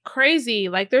me. Crazy.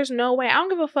 Like, there's no way. I don't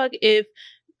give a fuck if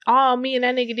all me and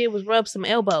that nigga did was rub some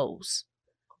elbows.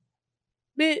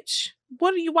 Bitch,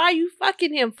 why are you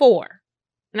fucking him for?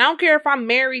 And I don't care if I'm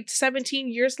married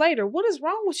 17 years later. What is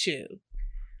wrong with you?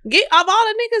 Of all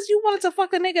the niggas, you wanted to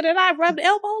fuck a nigga that I rubbed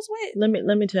elbows with?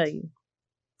 Let me tell you.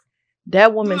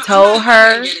 That woman told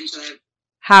her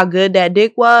how good that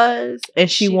dick was, and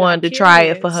she wanted to try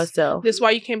it for herself. That's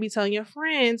why you can't be telling your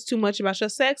friends too much about your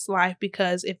sex life,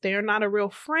 because if they're not a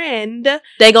real friend,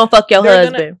 they gonna fuck your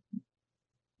husband.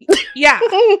 Yeah.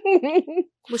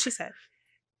 What she said.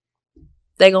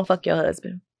 They gonna fuck your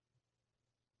husband.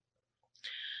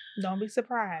 Don't be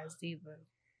surprised either.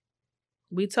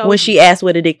 We told when she asked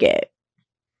where the dick at.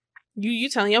 You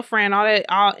telling your friend all that,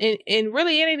 and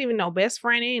really it ain't even no best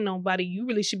friend. It ain't nobody you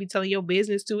really should be telling your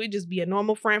business to. It just be a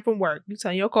normal friend from work. You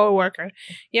telling your coworker,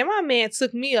 yeah, my man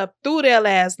took me up through there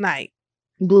last night.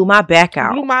 Blew my back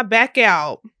out.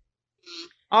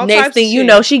 All Next thing you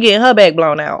know, she getting her back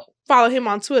blown out. Follow him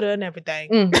on Twitter and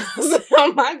everything.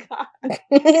 Oh my God.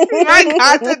 My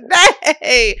God,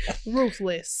 today.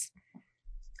 Ruthless.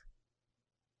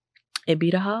 It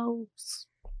be the hoes.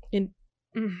 In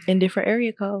different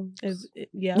area codes.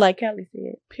 Yeah. Like Kelly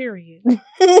said. Period.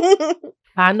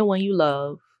 Find the one you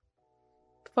love.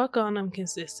 Fuck on them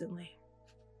consistently.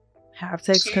 Have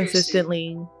sex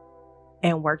consistently.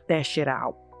 And work that shit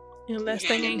out. Unless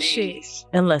they ain't shit.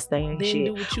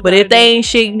 But if they ain't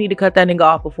shit, you need to cut that nigga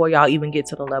off before y'all even get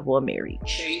to the level of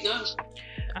marriage. There you go.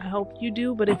 I hope you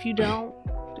do, but if you don't,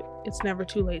 it's never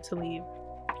too late to leave.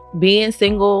 Being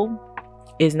single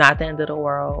is not the end of the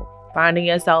world. Finding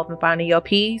yourself and finding your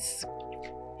peace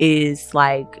is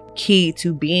like key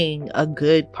to being a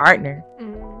good partner.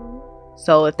 Mm-hmm.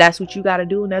 So if that's what you got to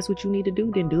do and that's what you need to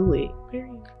do, then do it.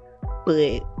 Period.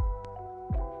 But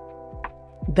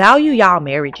value y'all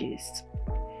marriages.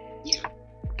 Yeah.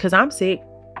 Because I'm sick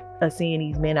of seeing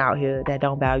these men out here that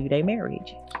don't value their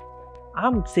marriage.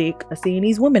 I'm sick of seeing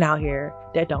these women out here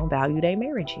that don't value their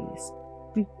marriages.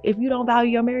 If you don't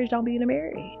value your marriage, don't be in a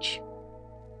marriage.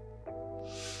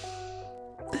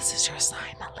 This is your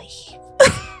sign to leave.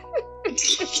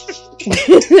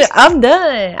 I'm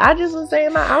done. I just was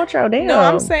saying my outro. Damn. No,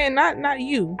 I'm saying not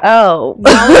you. Oh.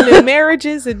 Y'all in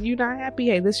marriages and you not happy.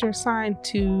 Hey, this is your sign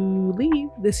to leave.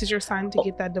 This is your sign to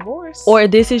get that divorce. Or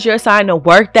this is your sign to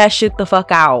work that shit the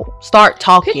fuck out. Start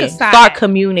talking. Start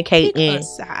communicating. Pick a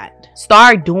side.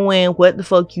 Start doing what the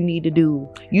fuck you need to do.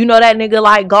 You know that nigga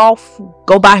like golf?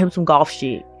 Go buy him some golf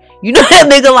shit. You know that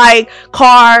nigga like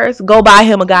cars? Go buy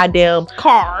him a goddamn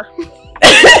car.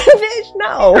 Bitch,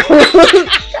 no.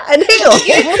 Goddamn.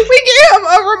 We give him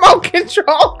a remote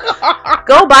control car.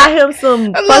 Go buy him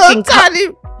some fucking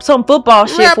some football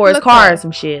shit for his car or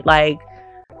some shit. Like,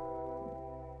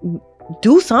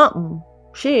 do something.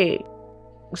 Shit.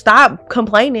 Stop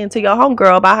complaining to your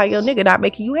homegirl about how your nigga not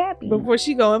making you happy. Before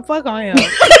she go and fuck on him.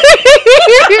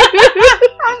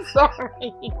 I'm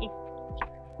sorry.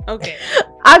 Okay.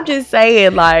 I'm just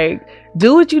saying, like,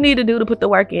 do what you need to do to put the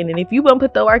work in. And if you gonna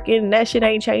put the work in and that shit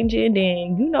ain't changing,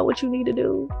 then you know what you need to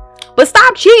do. But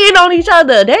stop cheating on each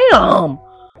other. Damn.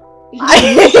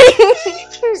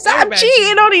 Stop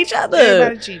cheating on each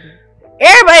other.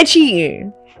 Everybody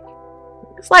cheating.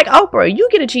 It's like Oprah. You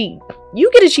get a cheat. You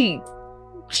get a cheat.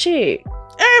 Shit.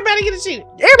 Everybody get a cheat.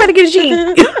 Everybody get a cheat.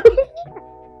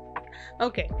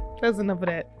 Okay. That's enough of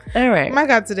that. All right. My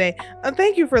God, today.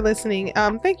 Thank you for listening.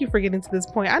 Thank you for getting to this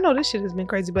point. I know this shit has been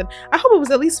crazy, but I hope it was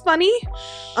at least funny.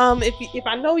 If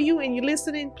I know you and you're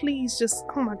listening, please just,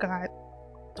 oh my God,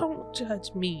 don't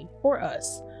judge me or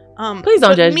us. Please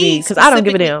don't judge me because I don't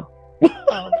give a damn.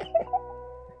 Y'all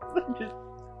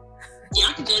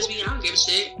can judge me. I don't give a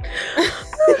shit.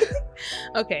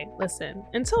 Okay, listen.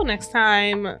 Until next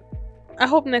time. I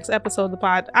hope next episode of the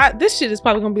pod, this shit is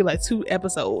probably gonna be like 2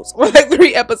 episodes or like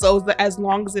 3 episodes, as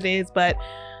long as it is, but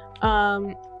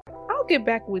I'll get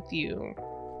back with you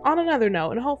on another note,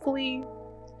 and hopefully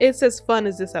it's as fun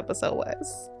as this episode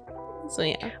was. So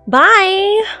yeah.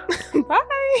 Bye.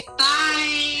 Bye.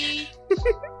 Bye.